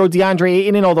you want to throw DeAndre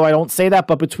Ayton in, although I don't say that,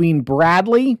 but between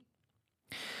Bradley,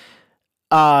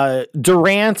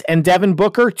 Durant, and Devin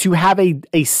Booker to have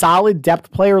a solid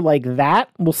depth player like that.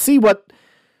 We'll see what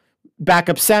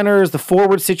backup centers, the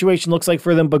forward situation looks like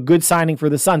for them, but good signing for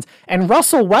the Suns. And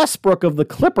Russell Westbrook of the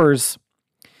Clippers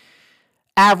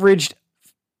averaged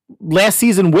last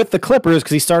season with the Clippers,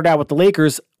 because he started out with the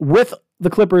Lakers, with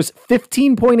the Clippers,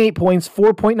 15.8 points,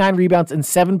 4.9 rebounds, and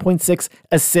 7.6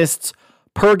 assists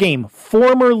per game.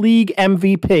 Former league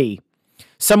MVP.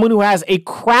 Someone who has a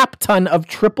crap ton of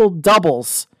triple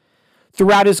doubles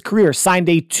throughout his career, signed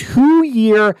a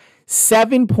 2-year,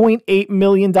 $7.8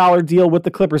 million deal with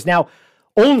the Clippers. Now,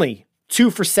 only 2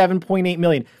 for $7.8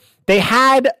 million. They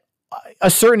had a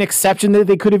certain exception that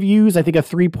they could have used. I think a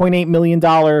 $3.8 million,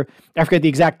 I forget the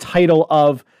exact title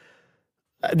of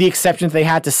the exceptions they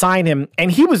had to sign him.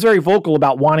 And he was very vocal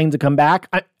about wanting to come back.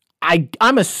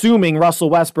 I'm assuming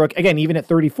Russell Westbrook, again, even at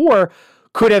 34,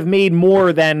 could have made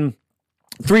more than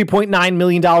 $3.9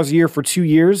 million a year for 2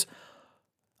 years.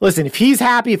 Listen, if he's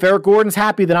happy, if Eric Gordon's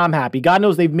happy, then I'm happy. God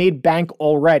knows they've made bank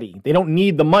already. They don't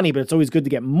need the money, but it's always good to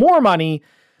get more money.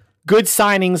 Good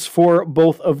signings for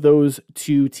both of those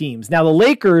two teams. Now, the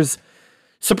Lakers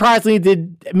surprisingly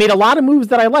made a lot of moves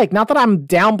that I like. Not that I'm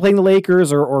downplaying the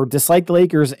Lakers or dislike the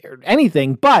Lakers or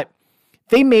anything, but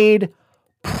they made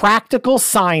practical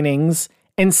signings,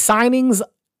 and signings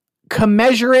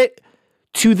commensurate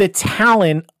to the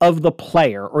talent of the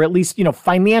player, or at least,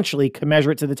 financially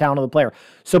commensurate to the talent of the player.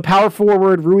 So power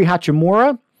forward Rui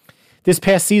Hachimura, this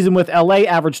past season with LA,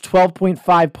 averaged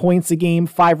 12.5 points a game,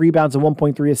 5 rebounds, and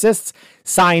 1.3 assists,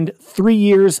 signed 3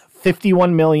 years,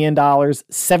 $51 million,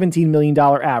 $17 million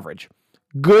average.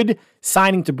 Good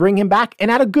signing to bring him back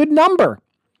and at a good number.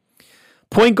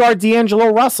 Point guard D'Angelo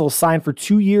Russell signed for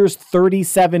 2 years,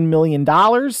 $37 million.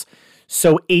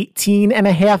 So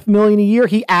 $18.5 million a year.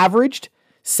 He averaged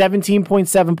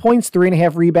 17.7 points,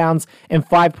 3.5 rebounds, and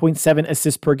 5.7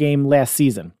 assists per game last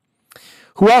season.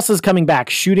 Who else is coming back?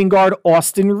 Shooting guard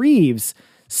Austin Reeves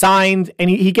signed, and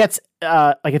he gets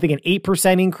I think an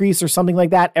 8% increase or something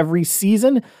like that every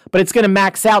season, but it's going to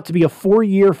max out to be a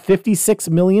 4-year, $56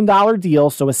 million deal,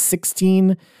 so a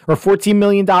 $16 or $14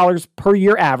 million per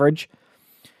year average.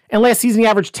 And last season, he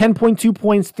averaged 10.2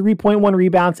 points, 3.1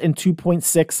 rebounds, and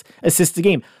 2.6 assists a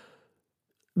game.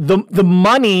 The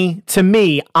money, to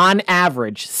me, on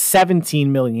average, $17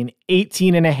 million,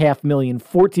 $18.5 million,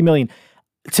 $14 million,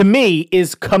 to me,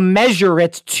 is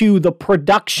commensurate to the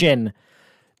production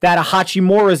that a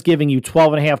Hachimura is giving you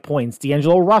 12.5 points.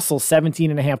 D'Angelo Russell,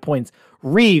 17.5 points.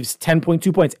 Reeves,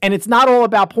 10.2 points. And it's not all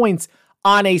about points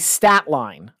on a stat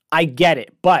line. I get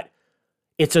it. But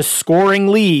it's a scoring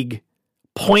league.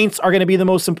 Points are going to be the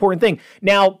most important thing.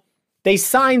 Now, they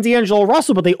signed D'Angelo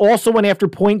Russell, but they also went after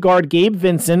point guard Gabe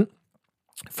Vincent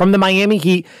from the Miami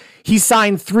Heat. He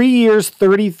signed 3 years,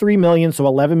 $33 million, so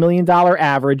 $11 million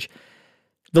average.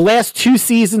 The last 2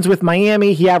 seasons with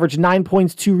Miami, he averaged 9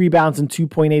 points, 2 rebounds, and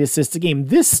 2.8 assists a game.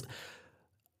 This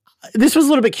was a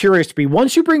little bit curious to me.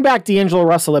 Once you bring back D'Angelo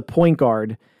Russell at point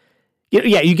guard,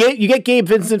 you get Gabe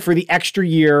Vincent for the extra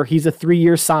year. He's a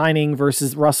 3-year signing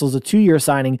versus Russell's a 2-year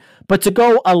signing. But to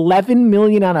go $11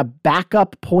 million on a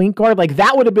backup point guard, like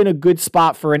that would have been a good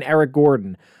spot for an Eric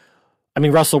Gordon. I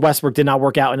mean, Russell Westbrook did not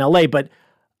work out in LA, but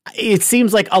it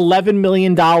seems like $11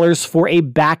 million for a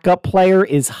backup player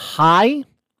is high.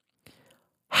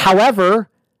 However,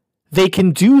 they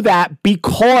can do that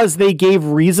because they gave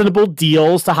reasonable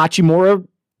deals to Hachimura,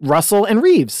 Russell, and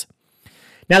Reeves.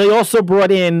 Now, they also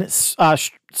brought in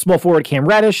small forward Cam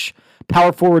Reddish,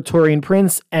 power forward Taurean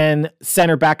Prince, and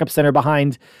backup center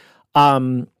behind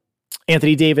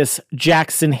Anthony Davis,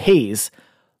 Jackson Hayes.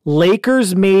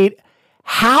 Lakers made...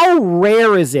 How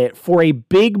rare is it for a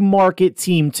big market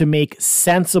team to make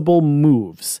sensible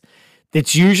moves?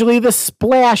 That's usually the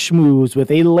splash moves with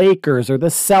a Lakers or the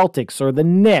Celtics or the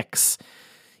Knicks.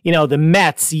 You know, the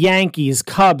Mets, Yankees,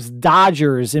 Cubs,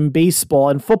 Dodgers in baseball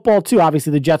and football too.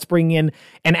 Obviously, the Jets bring in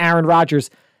an Aaron Rodgers.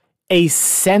 A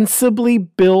sensibly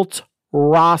built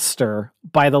roster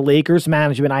by the Lakers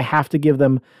management. I have to give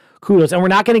them kudos. And we're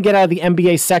not going to get out of the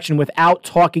NBA section without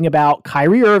talking about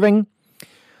Kyrie Irving,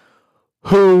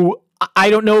 who...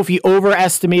 I don't know if he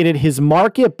overestimated his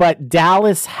market, but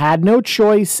Dallas had no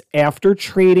choice after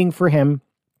trading for him,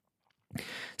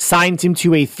 signed him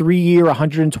to a 3-year,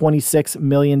 $126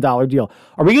 million deal.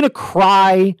 Are we going to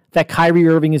cry that Kyrie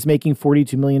Irving is making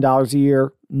 $42 million a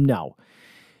year? No.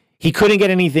 He couldn't get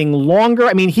anything longer.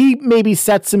 I mean, he maybe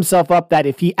sets himself up that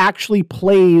if he actually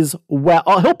plays well,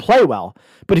 he'll play well,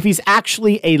 but if he's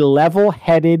actually a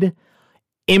level-headed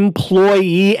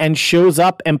employee and shows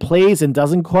up and plays and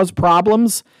doesn't cause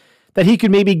problems, that he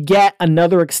could maybe get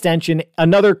another extension,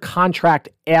 another contract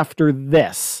after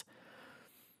this.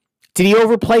 Did he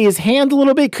overplay his hand a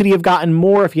little bit? Could he have gotten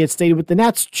more if he had stayed with the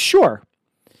Nets? Sure.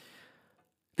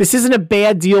 This isn't a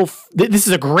bad deal. This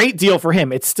is a great deal for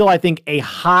him. It's still, I think, a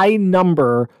high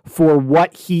number for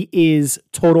what he is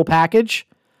total package.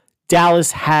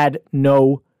 Dallas had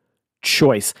no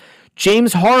choice.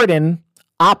 James Harden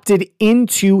opted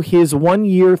into his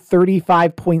 1-year,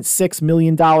 $35.6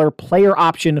 million player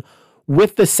option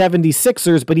with the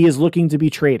 76ers, but he is looking to be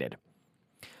traded.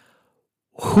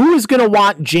 Who is going to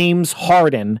want James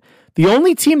Harden? The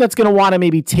only team that's going to want to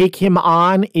maybe take him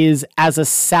on is as a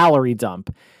salary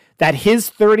dump. That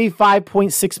his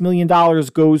 $35.6 million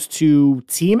goes to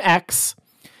Team X,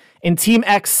 and Team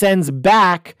X sends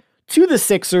back to the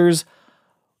Sixers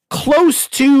close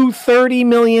to $30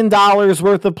 million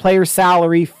worth of player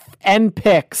salary and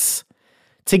picks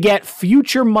to get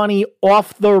future money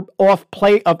off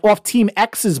Team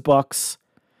X's books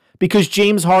because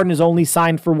James Harden is only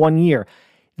signed for 1 year.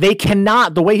 They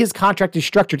cannot, the way his contract is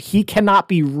structured, he cannot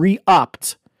be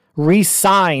re-upped,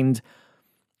 re-signed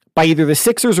by either the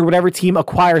Sixers or whatever team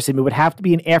acquires him. It would have to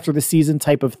be an after the season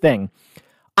type of thing.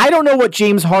 I don't know what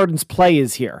James Harden's play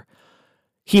is here.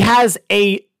 He has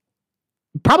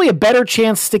probably a better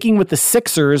chance sticking with the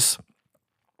Sixers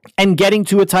and getting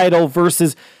to a title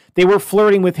versus they were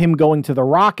flirting with him going to the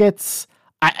Rockets.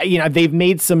 They've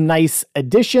made some nice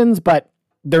additions, but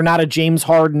they're not a James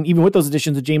Harden, even with those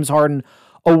additions, a James Harden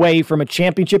away from a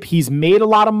championship. He's made a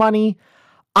lot of money.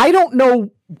 I don't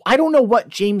know what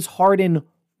James Harden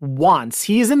wants.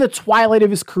 He is in the twilight of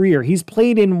his career. He's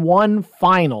played in 1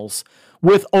 finals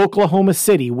with Oklahoma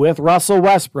City, with Russell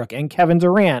Westbrook and Kevin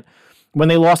Durant when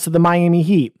they lost to the Miami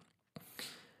Heat.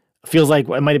 Feels like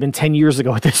it might have been 10 years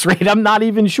ago at this rate. I'm not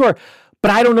even sure.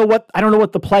 But I don't know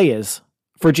what the play is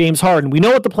for James Harden. We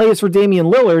know what the play is for Damian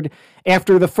Lillard.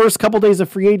 After the first couple days of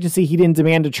free agency, he didn't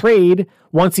demand a trade.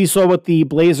 Once he saw what the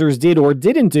Blazers did or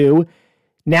didn't do,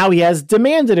 now he has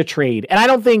demanded a trade. And I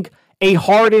don't think a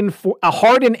Harden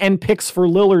and picks for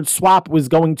Lillard swap was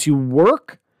going to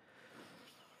work.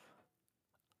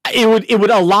 It would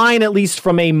align at least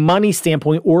from a money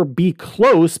standpoint or be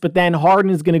close, but then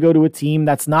Harden is going to go to a team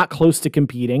that's not close to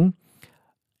competing.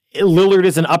 Lillard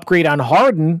is an upgrade on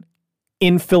Harden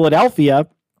in Philadelphia,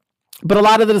 but a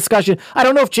lot of the discussion, I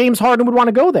don't know if James Harden would want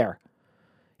to go there.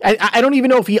 I don't even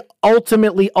know if he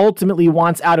ultimately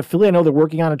wants out of Philly. I know they're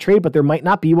working on a trade, but there might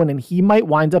not be one, and he might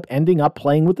wind up ending up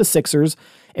playing with the Sixers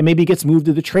and maybe gets moved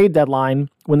to the trade deadline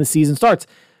when the season starts.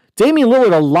 Damian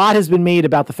Lillard, a lot has been made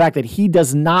about the fact that he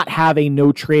does not have a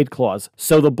no trade clause.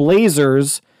 So the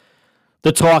Blazers,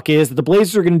 the talk is that the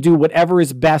Blazers are going to do whatever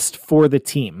is best for the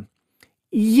team.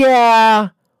 Yeah,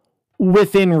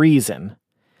 within reason.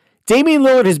 Damian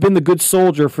Lillard has been the good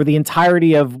soldier for the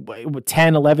entirety of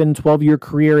 10, 11, 12-year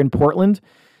career in Portland.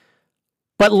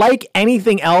 But like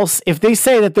anything else, if they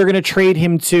say that they're going to trade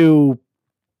him to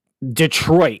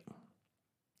Detroit,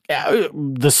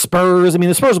 the Spurs,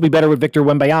 the Spurs will be better with Victor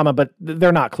Wembanyama, but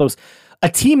they're not close. A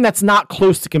team that's not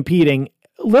close to competing,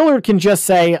 Lillard can just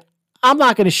say, I'm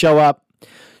not going to show up.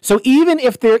 So even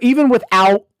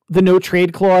without the no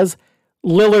trade clause,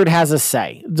 Lillard has a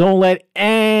say. Don't let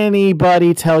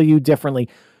anybody tell you differently.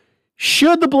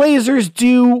 Should the Blazers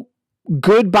do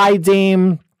good by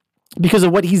Dame because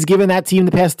of what he's given that team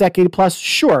the past decade plus?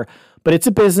 Sure, but it's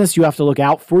a business. You have to look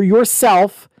out for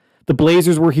yourself. The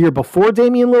Blazers were here before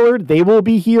Damian Lillard. They will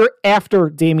be here after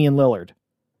Damian Lillard.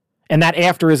 And that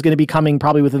after is going to be coming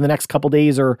probably within the next couple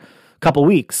days or couple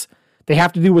weeks. They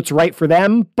have to do what's right for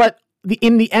them. But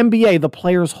in the NBA, the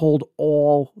players hold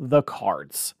all the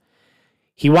cards.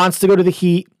 He wants to go to the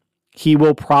Heat. He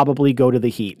will probably go to the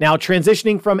Heat. Now,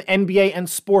 transitioning from NBA and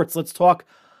sports, let's talk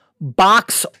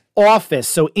box office.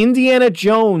 So Indiana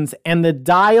Jones and the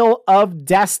Dial of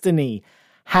Destiny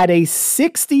had a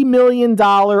 $60 million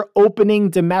opening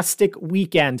domestic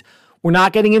weekend. We're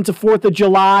not getting into 4th of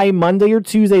July, Monday or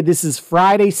Tuesday. This is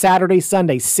Friday, Saturday,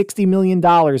 Sunday, $60 million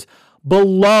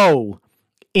below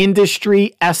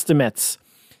industry estimates.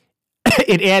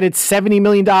 It added $70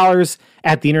 million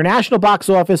at the international box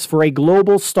office for a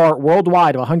global start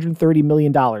worldwide of $130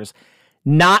 million.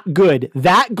 Not good.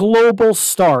 That global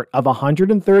start of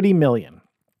 $130 million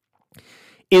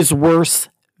is worse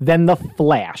than The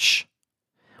Flash,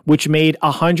 which made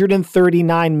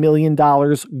 $139 million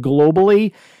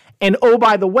globally. And oh,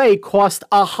 by the way, cost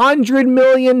 $100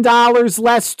 million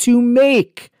less to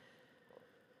make.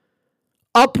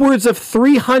 Upwards of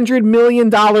 $300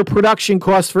 million production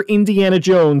costs for Indiana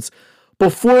Jones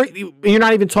before you're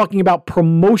not even talking about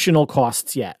promotional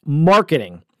costs yet.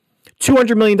 Marketing.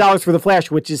 $200 million for The Flash,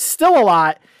 which is still a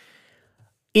lot.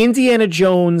 Indiana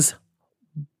Jones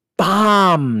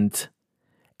bombed.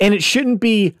 And it shouldn't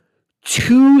be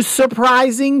too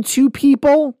surprising to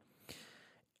people.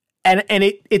 And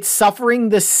it's suffering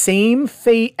the same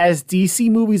fate as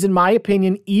DC movies, in my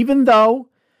opinion, even though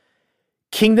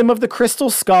Kingdom of the Crystal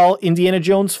Skull, Indiana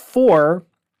Jones 4,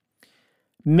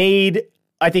 made,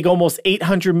 I think, almost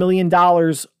 $800 million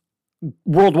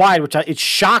worldwide, which it's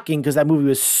shocking because that movie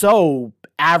was so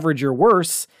average or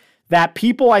worse that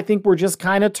people, I think, were just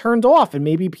kind of turned off. And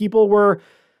maybe people were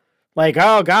like,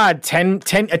 oh, God,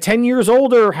 10 years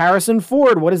older, Harrison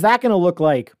Ford, what is that going to look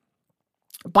like?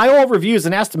 By all reviews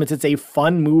and estimates, it's a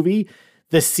fun movie.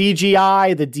 The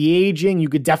CGI, the de-aging, you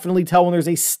could definitely tell when there's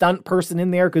a stunt person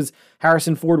in there because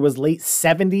Harrison Ford was late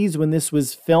 70s when this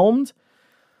was filmed.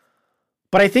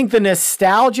 But I think the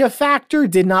nostalgia factor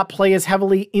did not play as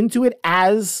heavily into it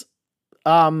as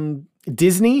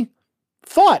Disney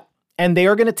thought. And they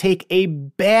are going to take a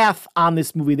bath on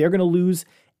this movie. They're going to lose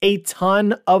a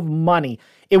ton of money.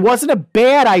 It wasn't a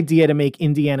bad idea to make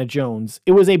Indiana Jones.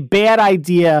 It was a bad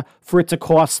idea for it to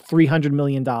cost $300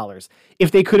 million.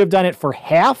 If they could have done it for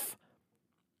half,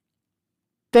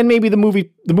 then maybe the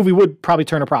movie would probably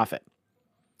turn a profit.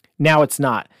 Now it's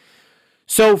not.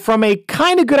 So from a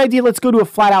kind of good idea, let's go to a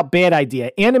flat out bad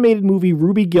idea. Animated movie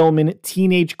Ruby Gillman,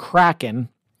 Teenage Kraken,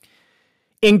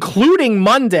 including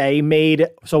Monday,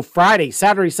 Friday,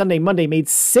 Saturday, Sunday, Monday, made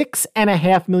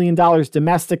 $6.5 million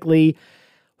domestically,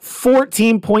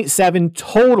 14.7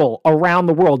 total around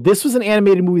the world. This was an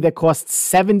animated movie that cost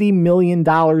 $70 million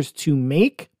to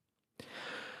make.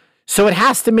 So it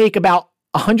has to make about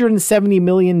 $170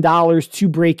 million to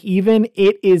break even.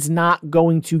 It is not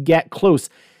going to get close.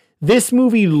 This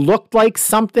movie looked like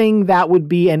something that would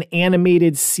be an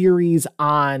animated series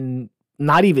on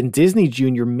not even Disney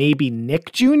Junior, maybe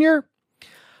Nick Jr.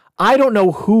 I don't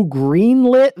know who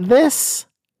greenlit this.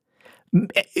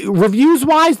 Reviews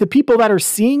wise, the people that are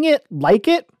seeing it like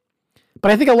it, but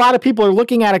I think a lot of people are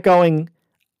looking at it going,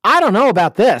 I don't know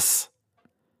about this.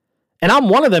 And I'm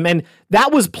one of them. And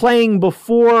that was playing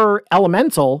before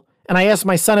Elemental. And I asked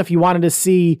my son if he wanted to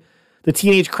see the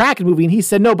Teenage Kraken movie, and he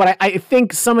said no, but I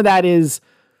think some of that is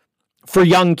for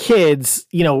young kids.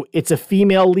 You know, it's a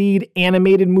female lead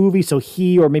animated movie, so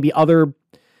he or maybe other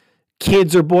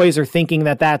kids or boys are thinking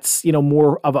that that's, you know,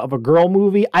 more of a girl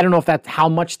movie. I don't know if that's how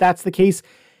much that's the case.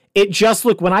 It just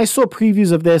looked, when I saw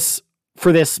previews of this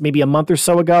for this maybe a month or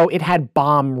so ago, it had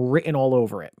bomb written all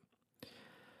over it.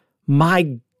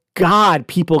 My God,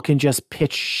 people can just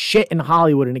pitch shit in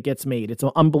Hollywood and it gets made. It's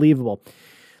unbelievable.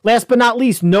 Last but not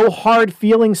least, No Hard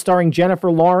Feelings, starring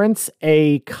Jennifer Lawrence,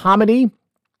 a comedy.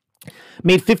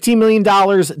 Made $15 million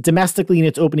domestically in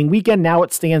its opening weekend. Now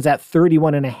it stands at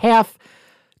 31.5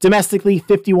 domestically,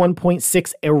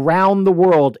 51.6 around the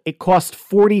world. It cost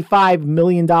 $45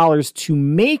 million to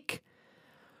make.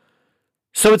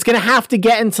 So it's going to have to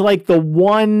get into like the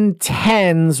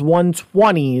 110s,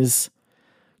 120s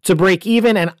to break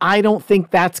even. And I don't think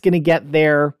that's going to get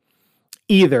there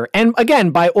either. And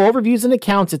again, by all reviews and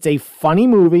accounts, it's a funny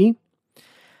movie.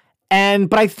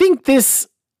 But I think this,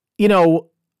 you know,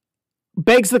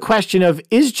 begs the question of,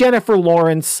 is Jennifer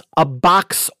Lawrence a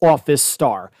box office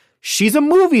star? She's a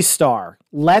movie star.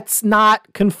 Let's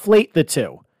not conflate the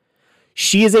two.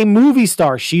 She is a movie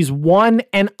star. She's won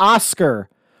an Oscar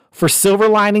for Silver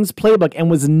Linings Playbook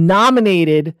and was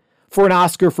nominated for an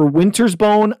Oscar for Winter's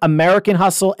Bone, American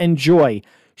Hustle, and Joy.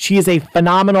 She is a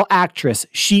phenomenal actress.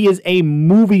 She is a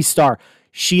movie star.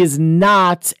 She is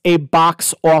not a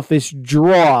box office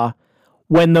draw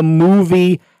when the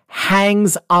movie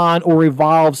hangs on or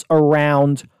revolves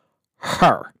around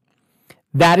her.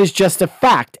 That is just a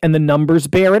fact, and the numbers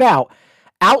bear it out.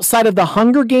 Outside of the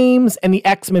Hunger Games and the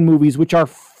X-Men movies, which are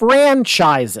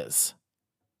franchises,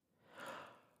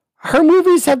 her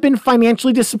movies have been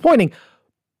financially disappointing.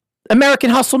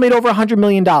 American Hustle made over $100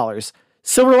 million.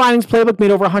 Silver Linings Playbook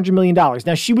made over $100 million.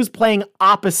 Now, she was playing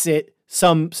opposite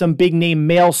some big name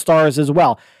male stars as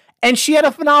well. And she had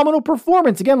a phenomenal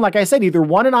performance. Again, like I said, either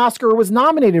won an Oscar or was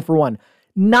nominated for one.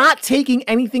 Not taking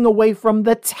anything away from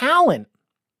the talent.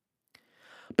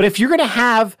 But if you're going to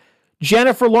have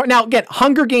Jennifer Lawrence, now again,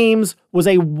 Hunger Games was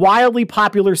a wildly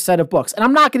popular set of books. And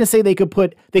I'm not going to say they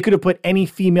could have put any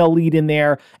female lead in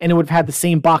there and it would have had the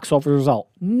same box office result.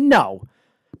 No.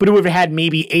 But it would have had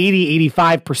maybe 80,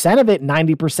 85% of it,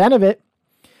 90% of it.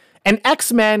 And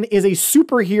X-Men is a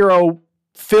superhero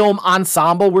film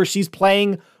ensemble where she's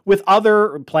acting with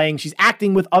other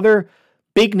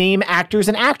big name actors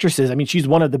and actresses. I mean, she's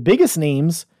one of the biggest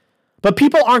names, but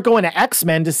people aren't going to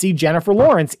X-Men to see Jennifer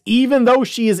Lawrence, even though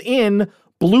she is in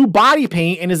blue body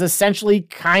paint and is essentially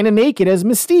kind of naked as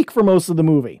Mystique for most of the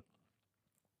movie.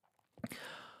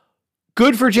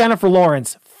 Good for Jennifer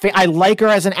Lawrence. I like her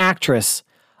as an actress.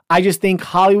 I just think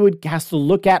Hollywood has to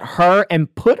look at her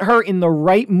and put her in the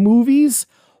right movies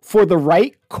for the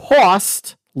right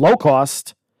cost, low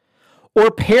cost,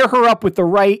 or pair her up with the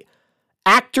right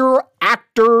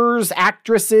actors,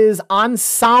 actresses,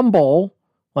 ensemble,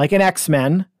 like an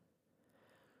X-Men,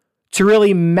 to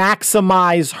really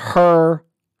maximize her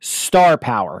star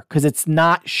power, because it's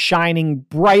not shining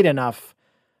bright enough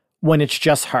when it's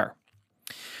just her.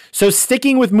 So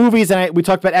sticking with movies, and we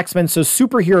talked about X-Men, so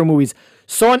superhero movies.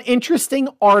 Saw an interesting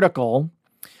article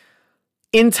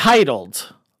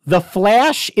entitled, "The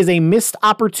Flash is a Missed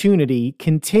Opportunity,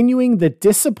 Continuing the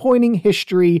Disappointing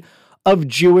History of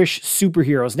Jewish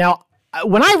Superheroes." Now,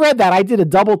 when I read that, I did a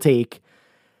double take,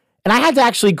 and I had to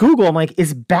actually Google. I'm like,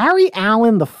 is Barry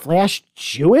Allen the Flash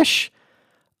Jewish?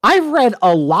 I've read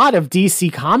a lot of DC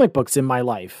comic books in my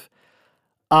life.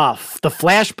 The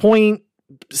Flashpoint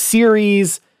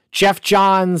series, Jeff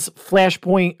Johns'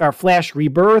 Flashpoint or Flash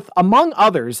Rebirth, among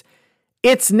others.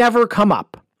 It's never come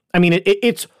up. I mean,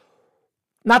 it's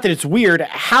not that it's weird.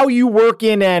 How you work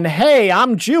in and, hey,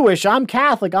 I'm Jewish, I'm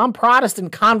Catholic, I'm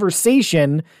Protestant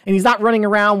conversation, and he's not running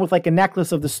around with like a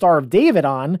necklace of the Star of David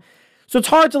on. So it's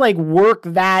hard to like work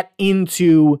that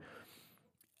into,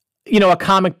 you know, a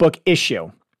comic book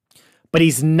issue. But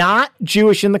he's not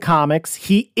Jewish in the comics.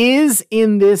 He is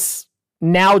in this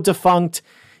now defunct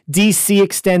DC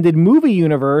extended movie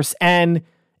universe, and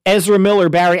Ezra Miller,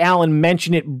 Barry Allen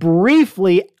mentioned it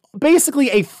briefly, basically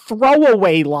a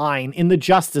throwaway line in the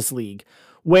Justice League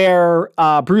where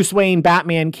Bruce Wayne,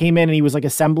 Batman, came in and he was like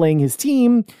assembling his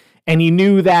team, and he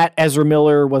knew that Ezra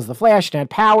Miller was the Flash and had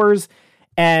powers,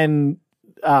 and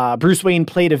Bruce Wayne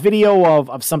played a video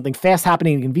of something fast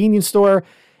happening in a convenience store,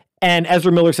 and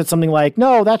Ezra Miller said something like,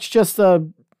 no, that's just a,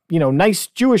 nice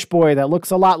Jewish boy that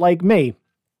looks a lot like me.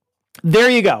 There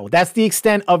you go. That's the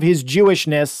extent of his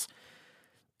Jewishness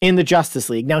in the Justice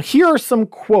League. Now, here are some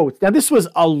quotes. Now, this was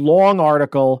a long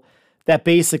article that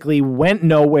basically went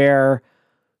nowhere,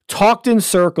 talked in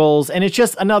circles, and it's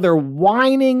just another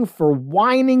whining for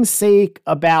whining's sake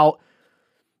about,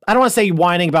 I don't want to say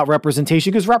whining about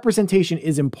representation, because representation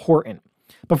is important.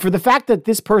 But for the fact that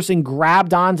this person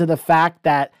grabbed onto the fact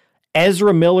that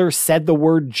Ezra Miller said the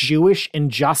word Jewish in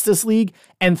Justice League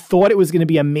and thought it was going to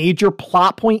be a major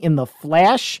plot point in The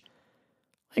Flash,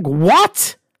 like,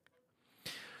 what?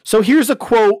 So here's a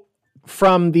quote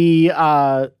from the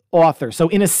author. So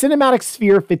in a cinematic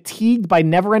sphere fatigued by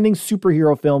never-ending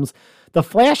superhero films, The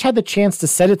Flash had the chance to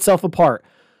set itself apart,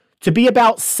 to be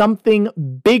about something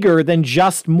bigger than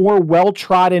just more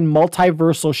well-trodden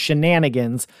multiversal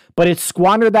shenanigans, but it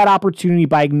squandered that opportunity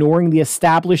by ignoring the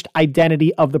established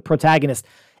identity of the protagonist.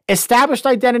 Established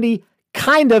identity,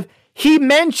 kind of. He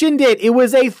mentioned it. It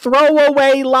was a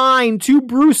throwaway line to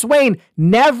Bruce Wayne.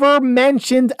 Never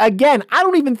mentioned again. I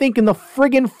don't even think in the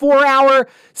friggin' 4-hour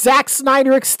Zack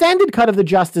Snyder extended cut of the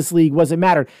Justice League was it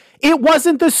mattered. It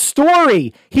wasn't the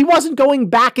story. He wasn't going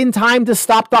back in time to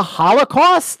stop the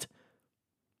Holocaust.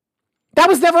 That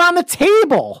was never on the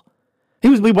table.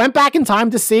 We went back in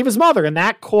time to save his mother, and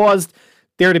that caused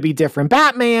there to be different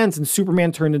Batmans, and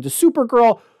Superman turned into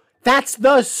Supergirl. That's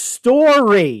the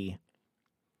story.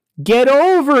 Get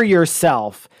over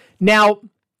yourself. Now,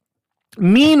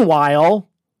 meanwhile,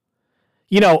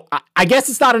 I guess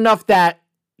it's not enough that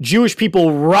Jewish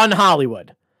people run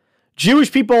Hollywood.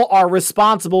 Jewish people are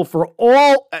responsible for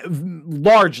all,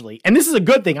 largely, and this is a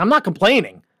good thing. I'm not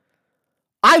complaining.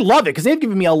 I love it because they've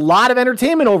given me a lot of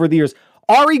entertainment over the years.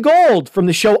 Ari Gold from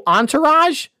the show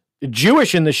Entourage,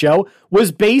 Jewish in the show,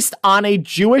 was based on a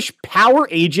Jewish power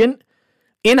agent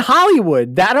in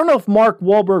Hollywood. I don't know if Mark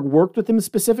Wahlberg worked with him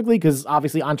specifically, because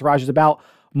obviously Entourage is about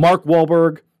Mark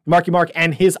Wahlberg, Marky Mark,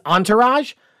 and his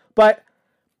entourage. But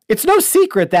it's no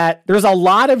secret that there's a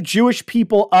lot of Jewish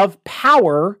people of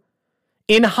power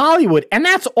in Hollywood. And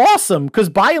that's awesome, because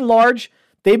by and large,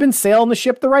 they've been sailing the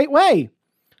ship the right way.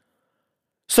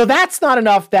 So that's not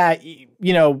enough that,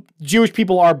 Jewish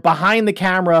people are behind the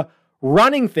camera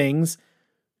running things.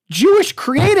 Jewish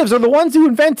creatives are the ones who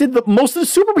invented most of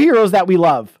the superheroes that we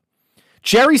love.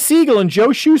 Jerry Siegel and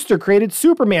Joe Shuster created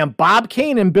Superman. Bob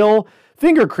Kane and Bill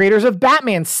Finger, creators of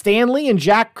Batman. Stan Lee and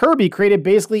Jack Kirby created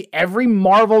basically every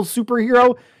Marvel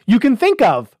superhero you can think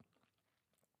of.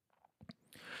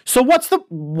 So what's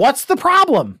the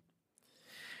problem?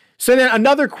 So then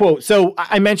another quote. So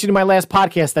I mentioned in my last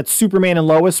podcast that Superman and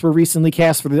Lois were recently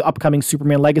cast for the upcoming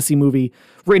Superman Legacy movie,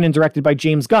 written and directed by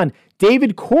James Gunn.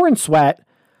 David Corenswet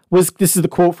this is the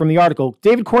quote from the article.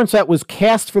 David Corenswet was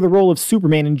cast for the role of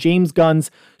Superman in James Gunn's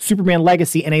Superman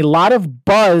Legacy, and a lot of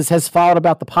buzz has followed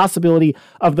about the possibility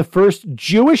of the first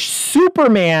Jewish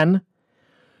Superman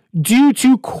due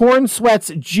to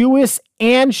Corenswet's Jewish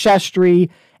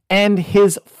ancestry and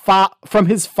from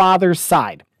his father's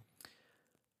side.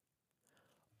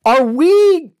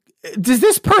 Does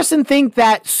this person think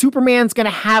that Superman's going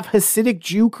to have Hasidic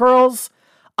Jew curls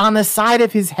on the side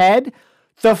of his head?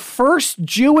 The first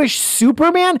Jewish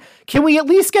Superman? Can we at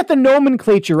least get the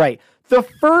nomenclature right? The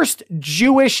first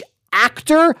Jewish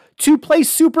actor to play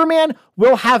Superman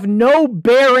will have no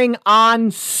bearing on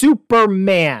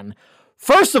Superman.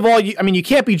 First of all, you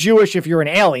can't be Jewish if you're an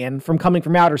alien coming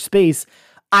from outer space.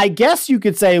 I guess you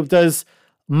could say, does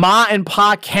Ma and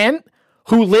Pa Kent,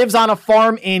 who lives on a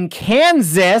farm in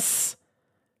Kansas,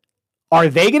 are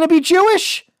they going to be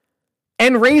Jewish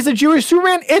and raise a Jewish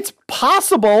Superman? It's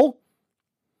possible.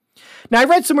 Now, I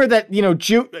read somewhere that,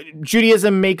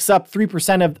 Judaism makes up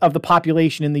 3% of the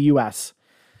population in the U.S.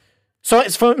 So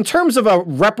in terms of a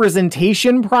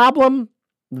representation problem,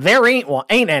 there ain't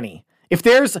any. If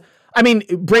there's,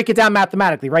 break it down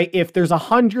mathematically, right? If there's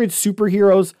 100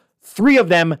 superheroes, 3 of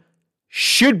them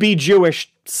should be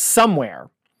Jewish somewhere.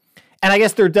 And I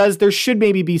guess there should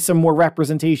maybe be some more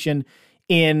representation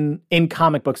in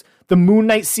comic books. The Moon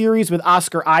Knight series with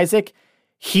Oscar Isaac,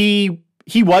 he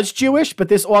was Jewish, but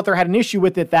this author had an issue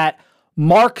with it that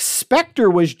Mark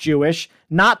Spector was Jewish,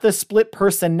 not the split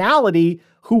personality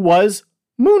who was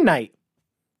Moon Knight.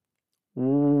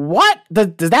 What?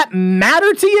 Does that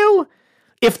matter to you?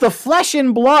 If the flesh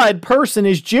and blood person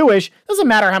is Jewish, doesn't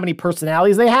matter how many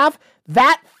personalities they have,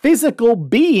 that physical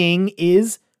being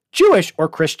is Jewish or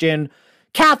Christian,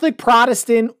 Catholic,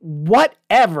 Protestant,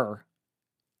 whatever.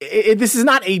 this is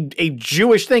not a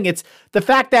Jewish thing. It's the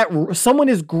fact that someone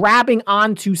is grabbing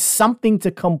onto something to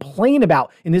complain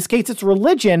about. In this case, it's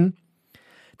religion,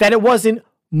 that it wasn't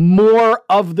more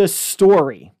of the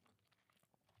story.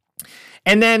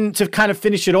 And then to kind of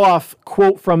finish it off,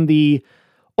 quote from the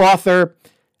author,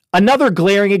 another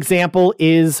glaring example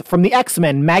is from the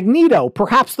X-Men. Magneto,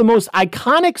 perhaps the most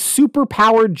iconic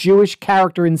superpowered Jewish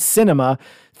character in cinema,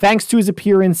 thanks to his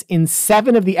appearance in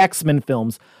 7 of the X-Men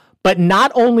films. But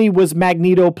not only was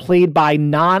Magneto played by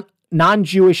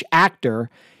non-Jewish actor,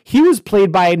 he was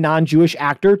played by a non-Jewish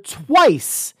actor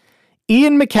twice.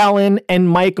 Ian McKellen and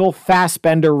Michael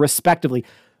Fassbender, respectively.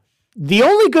 The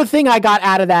only good thing I got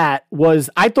out of that was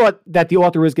I thought that the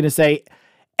author was going to say,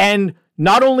 and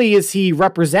not only is he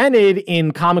represented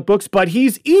in comic books, but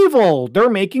he's evil. They're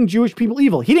making Jewish people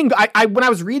evil. He didn't. When I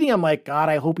was reading, I'm like, God,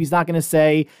 I hope he's not going to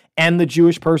say, and the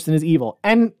Jewish person is evil.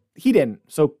 And he didn't.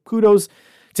 So kudos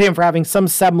to him for having some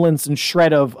semblance and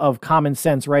shred of common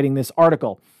sense writing this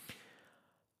article.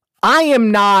 I am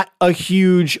not a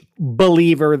huge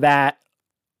believer that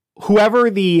whoever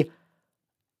the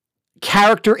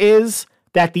character is,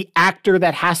 that the actor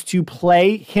that has to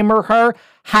play him or her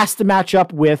has to match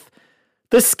up with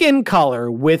the skin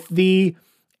color, with the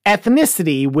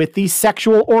ethnicity, with the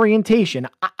sexual orientation.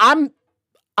 I'm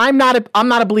not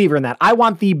a believer in that. I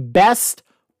want the best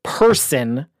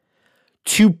person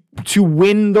to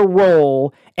win the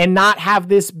role and not have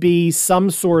this be some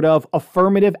sort of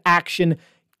affirmative action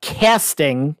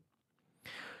casting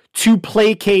to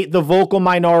placate the vocal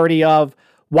minority of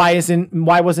why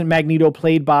wasn't Magneto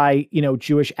played by,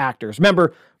 Jewish actors.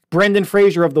 Remember, Brendan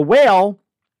Fraser of The Whale,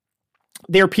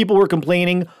 people were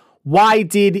complaining, why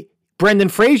did Brendan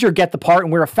Fraser get the part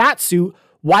and wear a fat suit?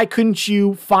 Why couldn't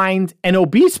you find an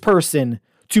obese person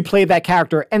to play that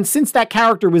character? And since that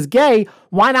character was gay,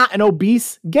 why not an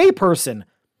obese gay person?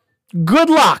 Good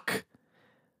luck.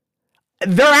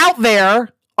 They're out there.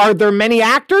 Are there many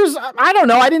actors? I don't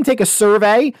know. I didn't take a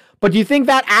survey, but do you think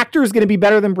that actor is going to be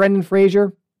better than Brendan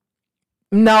Fraser?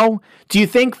 No. Do you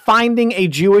think finding a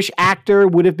Jewish actor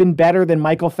would have been better than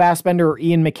Michael Fassbender or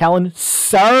Ian McKellen?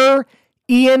 Sir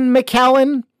Ian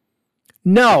McKellen?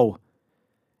 No.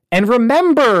 And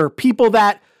remember, people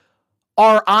that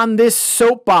are on this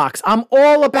soapbox, I'm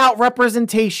all about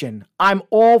representation. I'm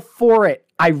all for it.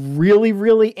 I really,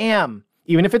 really am.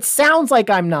 Even if it sounds like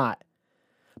I'm not.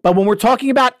 But when we're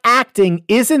talking about acting,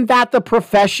 isn't that the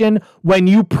profession when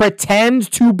you pretend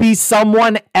to be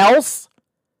someone else?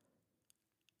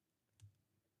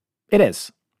 It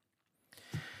is.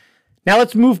 Now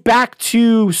let's move back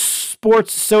to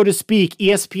sports, so to speak.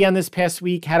 ESPN this past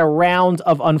week had a round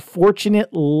of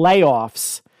unfortunate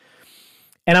layoffs.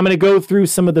 And I'm going to go through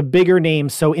some of the bigger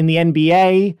names. So in the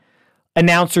NBA,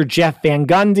 announcer Jeff Van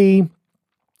Gundy,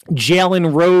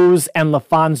 Jalen Rose and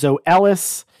LaFonso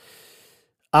Ellis,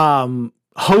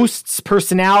 hosts,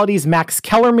 personalities, Max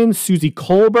Kellerman, Susie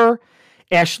Kolber,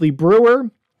 Ashley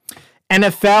Brewer,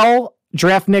 NFL,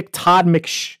 draftnik Todd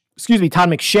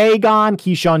McShay gone,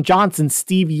 Keyshawn Johnson,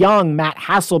 Steve Young, Matt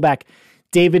Hasselbeck,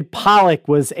 David Pollack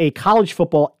was a college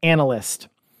football analyst.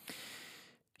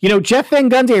 Jeff Van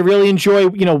Gundy, I really enjoy,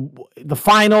 the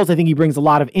finals. I think he brings a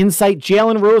lot of insight.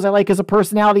 Jalen Rose, I like as a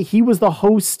personality. He was the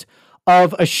host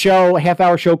of a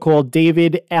half-hour show called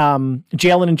Jalen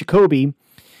and Jacoby.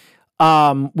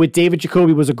 With David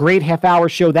Jacoby was a great half-hour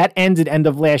show. That ended end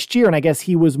of last year, and I guess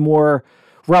he was more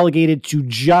relegated to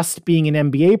just being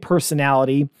an NBA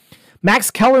personality. Max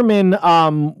Kellerman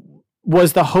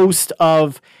was the host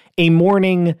of a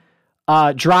morning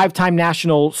drive time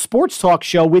national sports talk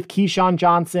show with Keyshawn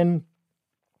Johnson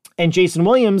and Jason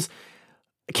Williams.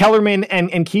 Kellerman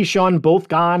and Keyshawn both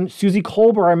gone. Susie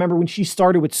Kolber, I remember when she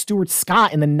started with Stuart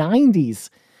Scott in the 90s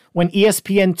when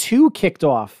ESPN2 kicked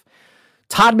off.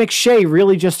 Todd McShay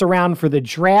really just around for the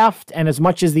draft, and as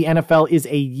much as the NFL is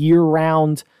a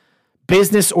year-round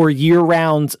business or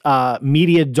year-round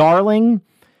media darling,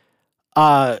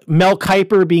 Mel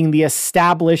Kiper being the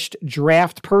established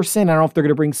draft person. I don't know if they're going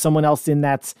to bring someone else in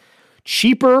that's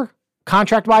cheaper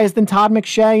contract-wise than Todd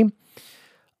McShay.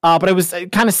 But it was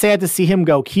kind of sad to see him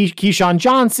go. Keyshawn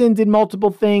Johnson did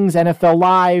multiple things. NFL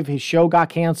Live, his show got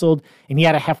canceled, and he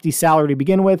had a hefty salary to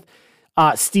begin with.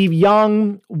 Steve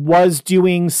Young was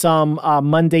doing some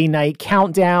Monday night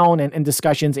countdown and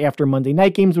discussions after Monday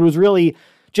night games, but it was really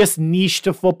just niche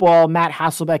to football. Matt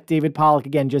Hasselbeck, David Pollack,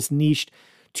 again, just niched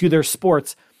to their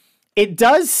sports. It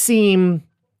does seem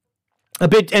a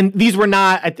bit, and these were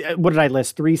not, what did I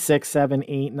list? 3, 6, 7,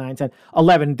 8, 9, 10,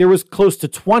 11. There was close to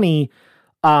 20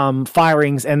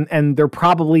 firings, and they're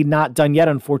probably not done yet.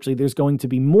 Unfortunately, there's going to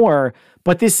be more,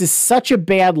 but this is such a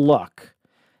bad look.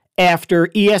 after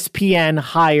ESPN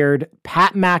hired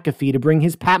Pat McAfee to bring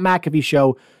his Pat McAfee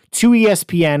show to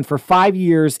ESPN for 5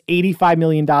 years, $85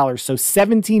 million. So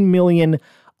 $17 million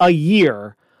a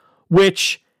year,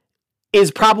 which is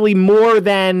probably more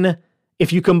than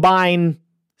if you combine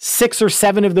 6 or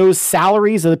 7 of those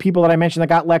salaries of the people that I mentioned that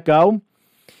got let go.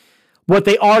 What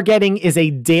they are getting is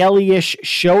a daily-ish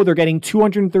show. They're getting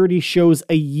 230 shows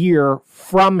a year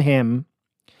from him.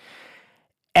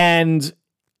 And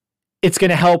it's going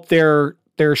to help their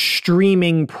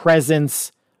streaming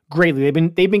presence greatly.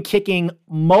 They've been kicking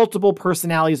multiple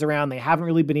personalities around. They haven't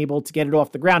really been able to get it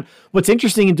off the ground. What's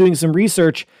interesting in doing some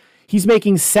research, he's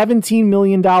making $17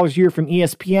 million a year from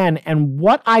ESPN. And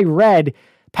what I read,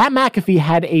 Pat McAfee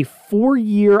had a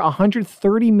 4-year,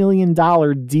 $130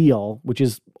 million deal, which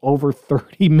is over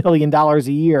 $30 million a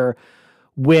year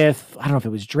with, I don't know if it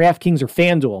was DraftKings or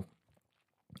FanDuel.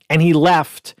 And he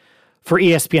left for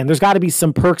ESPN. There's got to be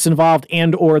some perks involved,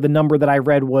 and or the number that I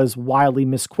read was wildly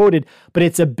misquoted, but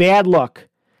it's a bad look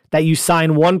that you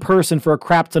sign one person for a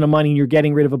crap ton of money and you're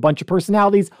getting rid of a bunch of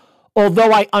personalities.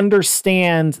 Although I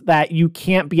understand that you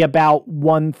can't be about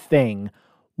one thing,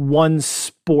 one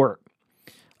sport.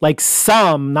 Like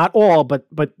some, not all, but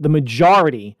the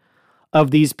majority of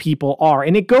these people are.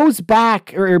 And it goes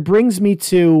back, or it brings me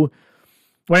to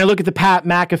when I look at the Pat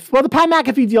McAfee. Well, the Pat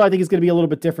McAfee deal I think is going to be a little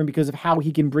bit different because of how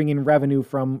he can bring in revenue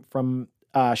from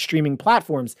streaming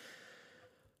platforms.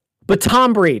 But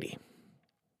Tom Brady,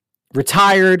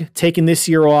 retired, taking this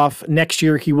year off. Next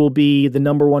year, he will be the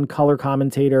 #1 color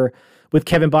commentator with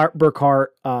Kevin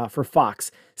Burkhardt for Fox.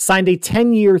 Signed a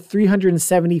 10-year,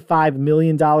 $375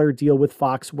 million deal with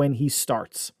Fox when he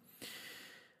starts.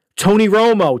 Tony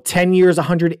Romo, 10 years,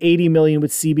 $180 million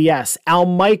with CBS. Al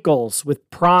Michaels with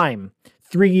Prime,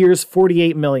 3 years,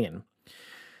 $48 million.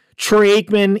 Troy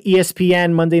Aikman,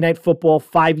 ESPN, Monday Night Football,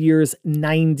 5 years,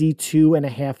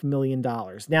 $92.5 million.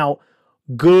 Now,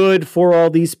 good for all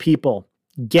these people.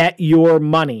 Get your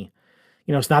money.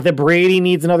 You know, it's not that Brady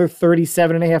needs another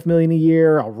 $37.5 million a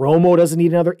year. Romo doesn't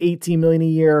need another $18 million a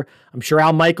year. I'm sure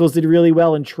Al Michaels did really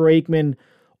well, and Troy Aikman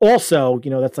also,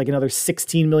 you know, that's like another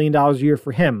 $16 million a year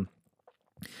for him.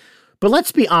 But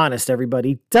let's be honest,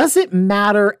 everybody. Does it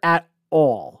matter at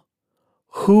all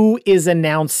who is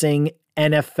announcing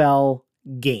NFL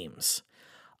games?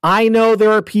 I know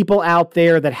there are people out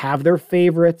there that have their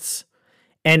favorites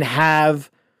and have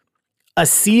a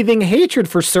seething hatred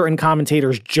for certain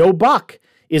commentators. Joe Buck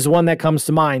is one that comes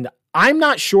to mind. I'm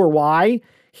not sure why.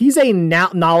 He's a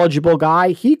knowledgeable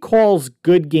guy. He calls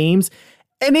good games.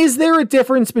 And is there a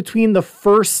difference between the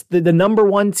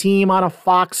 #1 team on a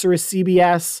Fox or a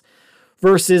CBS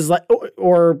versus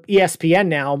or ESPN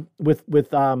now with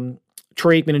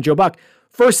Troy Aikman and Joe Buck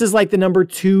versus like the number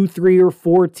 2, 3, or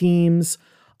 4 teams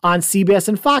on CBS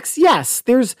and Fox? Yes,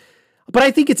 but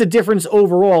I think it's a difference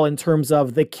overall in terms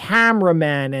of the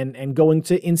cameramen and going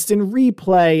to instant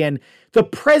replay, and the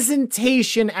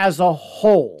presentation as a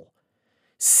whole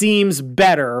seems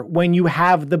better when you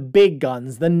have the big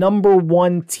guns, the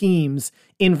 #1 teams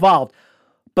involved.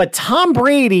 But Tom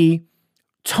Brady,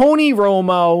 Tony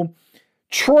Romo,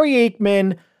 Troy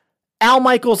Aikman, Al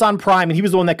Michaels on Prime, and he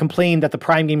was the one that complained that the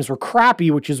Prime games were crappy,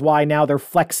 which is why now they're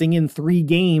flexing in 3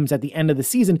 games at the end of the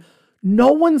season.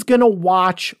 No one's going to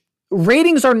watch.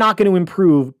 Ratings are not going to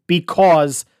improve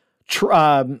because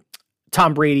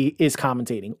Tom Brady is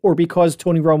commentating or because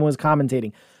Tony Romo is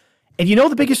commentating. And you know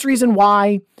the biggest reason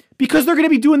why? Because they're going to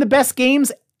be doing the best games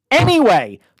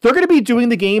anyway. They're going to be doing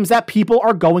the games that people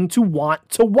are going to want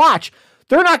to watch.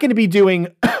 They're not going to be doing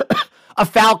a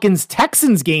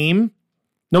Falcons-Texans game,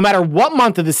 no matter what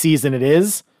month of the season it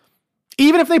is.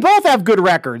 Even if they both have good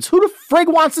records. Who the frig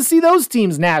wants to see those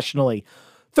teams nationally?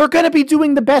 They're going to be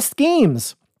doing the best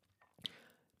games.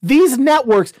 These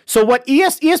networks, so what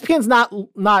ESPN's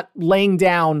not laying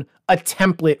down a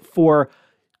template for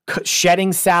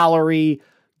shedding salary,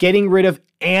 getting rid of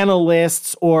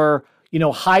analysts or, you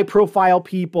know, high profile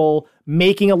people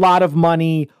making a lot of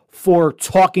money for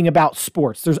talking about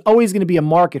sports. There's always going to be a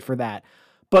market for that.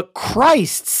 But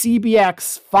Christ,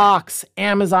 CBS, Fox,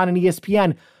 Amazon, and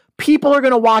ESPN, people are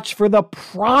going to watch for the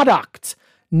product,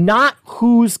 not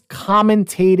who's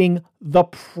commentating the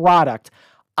product.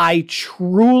 I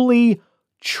truly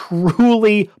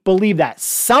believe that.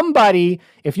 Somebody,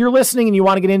 if you're listening and you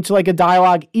want to get into like a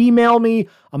dialogue, email me.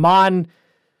 I'm on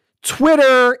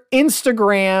Twitter,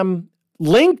 Instagram,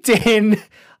 LinkedIn,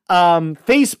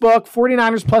 Facebook,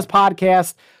 49ers Plus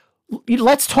podcast.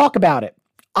 Let's talk about it.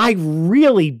 I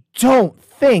really don't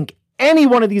think any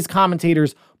one of these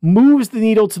commentators moves the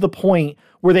needle to the point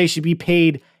where they should be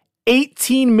paid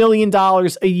 $18 million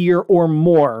a year or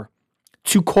more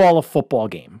to call a football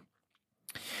game.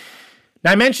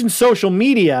 Now, I mentioned social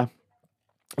media.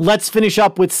 Let's finish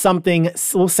up with something,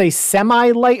 we'll say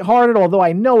semi-lighthearted, although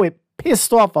I know it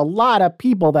pissed off a lot of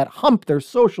people that hump their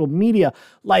social media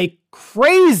like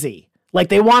crazy, like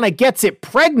they want to get it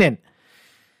pregnant.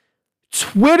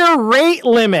 Twitter rate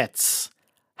limits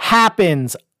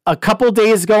happens a couple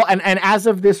days ago, and as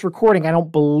of this recording, I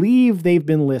don't believe they've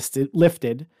been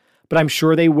lifted, but I'm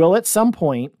sure they will at some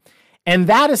point. And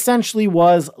that essentially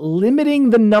was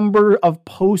limiting the number of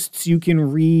posts you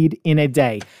can read in a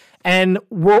day. And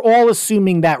we're all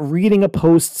assuming that reading a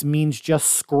post means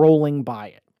just scrolling by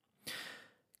it.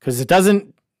 Because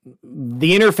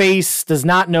the interface does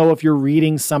not know if you're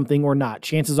reading something or not.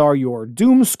 Chances are you're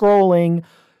doom scrolling,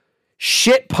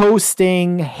 shit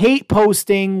posting, hate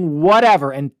posting,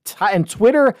 whatever. And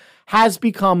Twitter has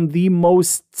become the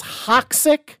most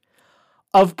toxic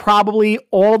of probably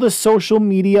all the social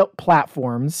media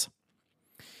platforms.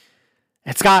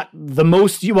 It's got the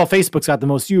most, Facebook's got the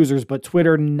most users, but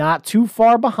Twitter not too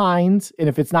far behind. And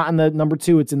if it's not in the number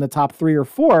 2, it's in the top 3 or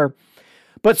 4.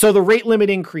 But so the rate limit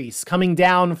increase coming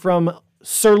down from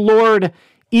Sir Lord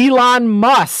Elon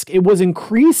Musk, it was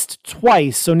increased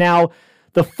twice. So now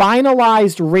the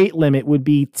finalized rate limit would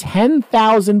be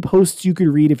 10,000 posts you could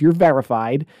read if you're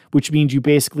verified, which means you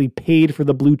basically paid for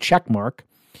the blue check mark.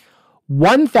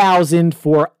 1,000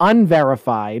 for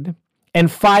unverified,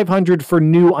 and 500 for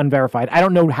new unverified. I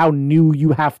don't know how new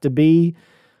you have to be,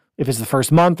 if it's the first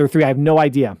month or 3, I have no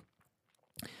idea.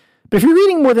 But if you're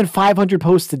reading more than 500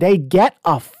 posts a day, get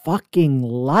a fucking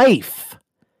life.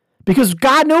 Because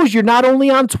God knows you're not only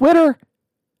on Twitter.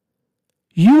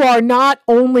 You are not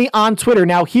only on Twitter.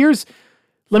 Now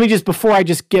before I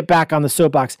just get back on the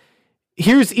soapbox,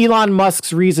 here's Elon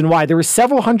Musk's reason why. There were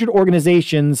several hundred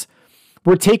organizations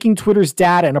were taking Twitter's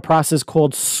data in a process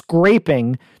called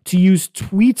scraping to use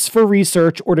tweets for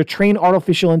research or to train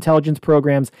artificial intelligence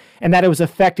programs, and that it was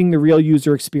affecting the real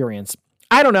user experience.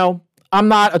 I don't know. I'm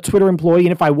not a Twitter employee,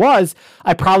 and if I was,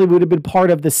 I probably would have been part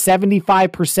of the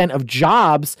 75% of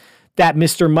jobs that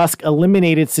Mr. Musk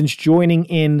eliminated since joining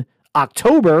in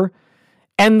October,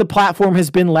 and the platform has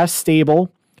been less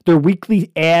stable. Their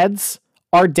weekly ads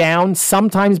are down,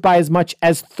 sometimes by as much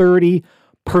as 30%.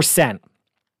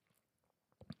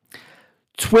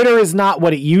 Twitter is not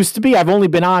what it used to be. I've only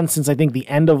been on since I think the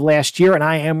end of last year, and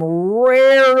I am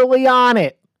rarely on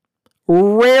it.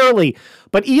 Rarely.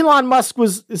 But Elon Musk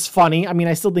is funny. I mean,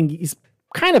 I still think he's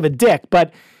kind of a dick,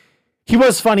 but he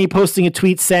was funny posting a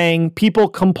tweet saying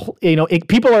people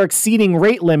are exceeding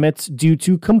rate limits due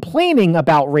to complaining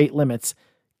about rate limits.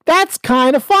 That's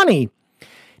kind of funny.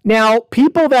 Now,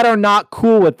 people that are not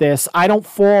cool with this, I don't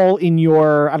fall in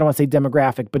your, I don't want to say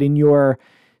demographic, but in your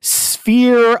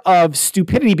sphere of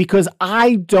stupidity, because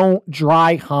I don't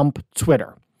dry hump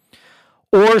Twitter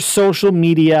or social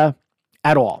media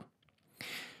at all.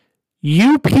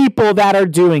 You people that are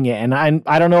doing it, and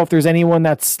I don't know if there's anyone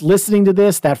that's listening to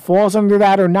this that falls under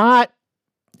that or not.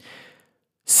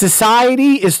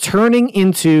 Society is turning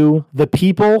into the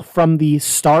people from the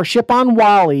Starship on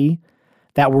Wall-E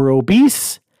that were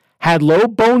obese, had low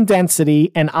bone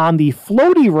density, and on the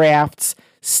floaty rafts,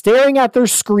 staring at their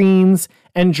screens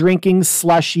and drinking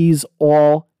slushies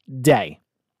all day.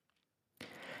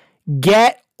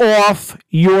 Get off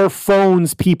your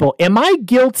phones, people. Am I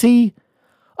guilty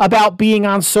about being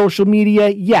on social media?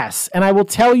 Yes. And I will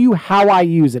tell you how I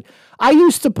use it. I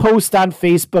used to post on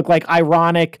Facebook like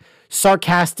ironic,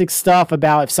 sarcastic stuff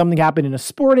about if something happened in a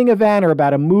sporting event or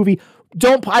about a movie.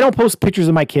 I don't post pictures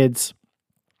of my kids.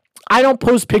 I don't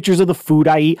post pictures of the food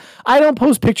I eat. I don't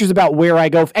post pictures about where I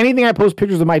go. If anything, I post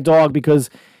pictures of my dog because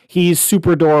he's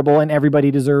super adorable and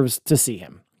everybody deserves to see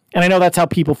him. And I know that's how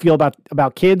people feel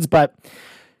about kids, but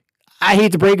I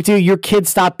hate to break it to you, your kids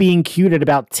stop being cute at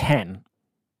about 10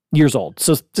 years old.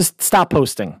 So just stop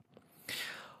posting.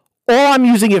 All I'm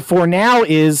using it for now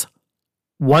is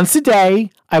once a day,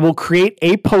 I will create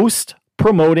a post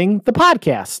promoting the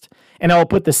podcast. And I will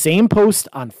put the same post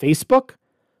on Facebook,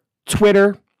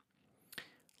 Twitter,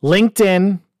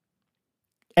 LinkedIn,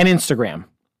 and Instagram.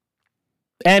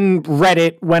 And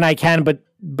Reddit when I can,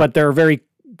 but they're very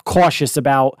cautious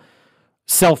about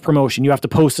self-promotion. You have to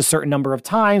post a certain number of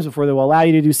times before they will allow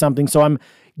you to do something. So I'm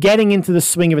getting into the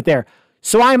swing of it there.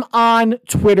 So I'm on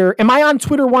Twitter. Am I on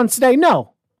Twitter once a day?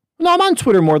 No, I'm on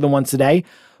Twitter more than once a day.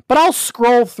 But I'll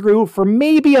scroll through for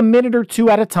maybe a minute or two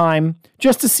at a time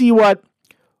just to see what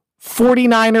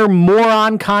 49er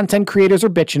moron content creators are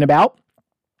bitching about.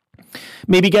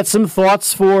 Maybe get some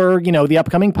thoughts for, the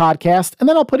upcoming podcast, and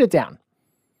then I'll put it down.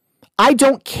 I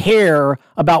don't care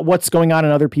about what's going on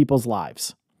in other people's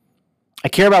lives. I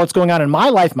care about what's going on in my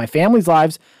life, my family's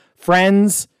lives,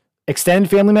 friends, extended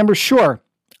family members. Sure,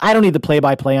 I don't need the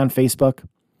play-by-play on Facebook.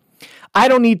 I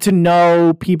don't need to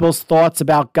know people's thoughts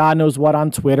about God knows what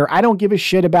on Twitter. I don't give a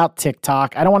shit about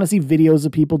TikTok. I don't want to see videos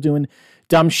of people doing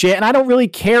dumb shit. And I don't really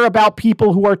care about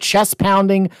people who are chest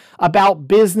pounding about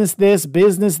business this,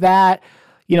 business that,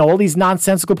 all these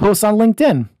nonsensical posts on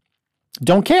LinkedIn.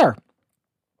 Don't care.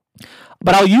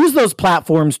 But I'll use those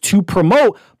platforms to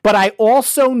promote. But I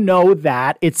also know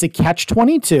that it's a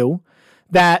catch-22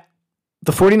 that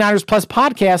the 49ers Plus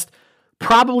podcast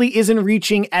probably isn't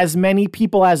reaching as many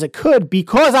people as it could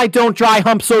because I don't dry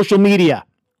hump social media.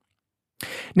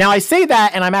 Now, I say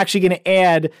that, and I'm actually going to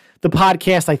add the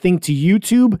podcast, I think, to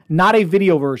YouTube, not a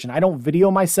video version. I don't video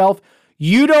myself.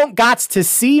 You don't gots to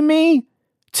see me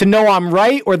to know I'm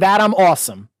right or that I'm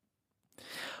awesome.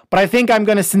 But I think I'm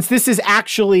going to, since this is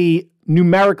actually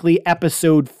numerically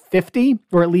episode 50,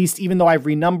 or at least even though I've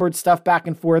renumbered stuff back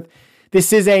and forth,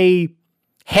 this is a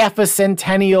half a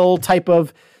centennial type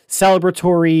of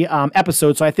celebratory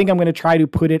episode. So I think I'm going to try to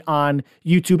put it on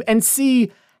YouTube and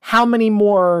see how many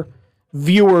more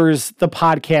viewers the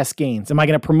podcast gains. Am I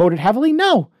going to promote it heavily?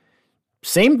 No.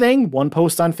 Same thing. One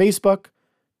post on Facebook,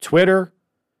 Twitter,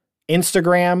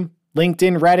 Instagram,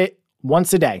 LinkedIn, Reddit,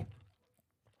 once a day.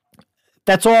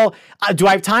 That's all. Do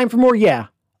I have time for more? Yeah.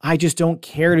 I just don't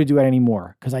care to do it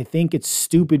anymore because I think it's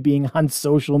stupid being on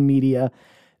social media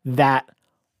that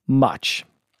much.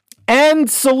 And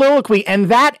soliloquy. And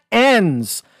that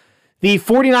ends the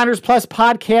 49ers Plus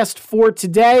podcast for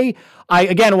today. I,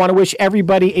 again, want to wish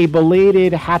everybody a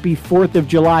belated happy 4th of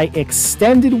July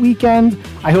extended weekend.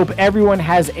 I hope everyone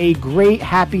has a great,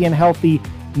 happy, and healthy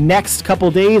next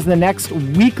couple days. The next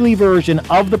weekly version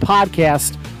of the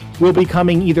podcast will be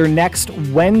coming either next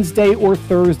Wednesday or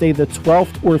Thursday, the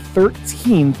 12th or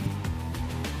 13th.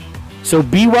 So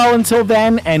be well until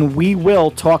then, and we will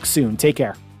talk soon. Take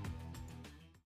care.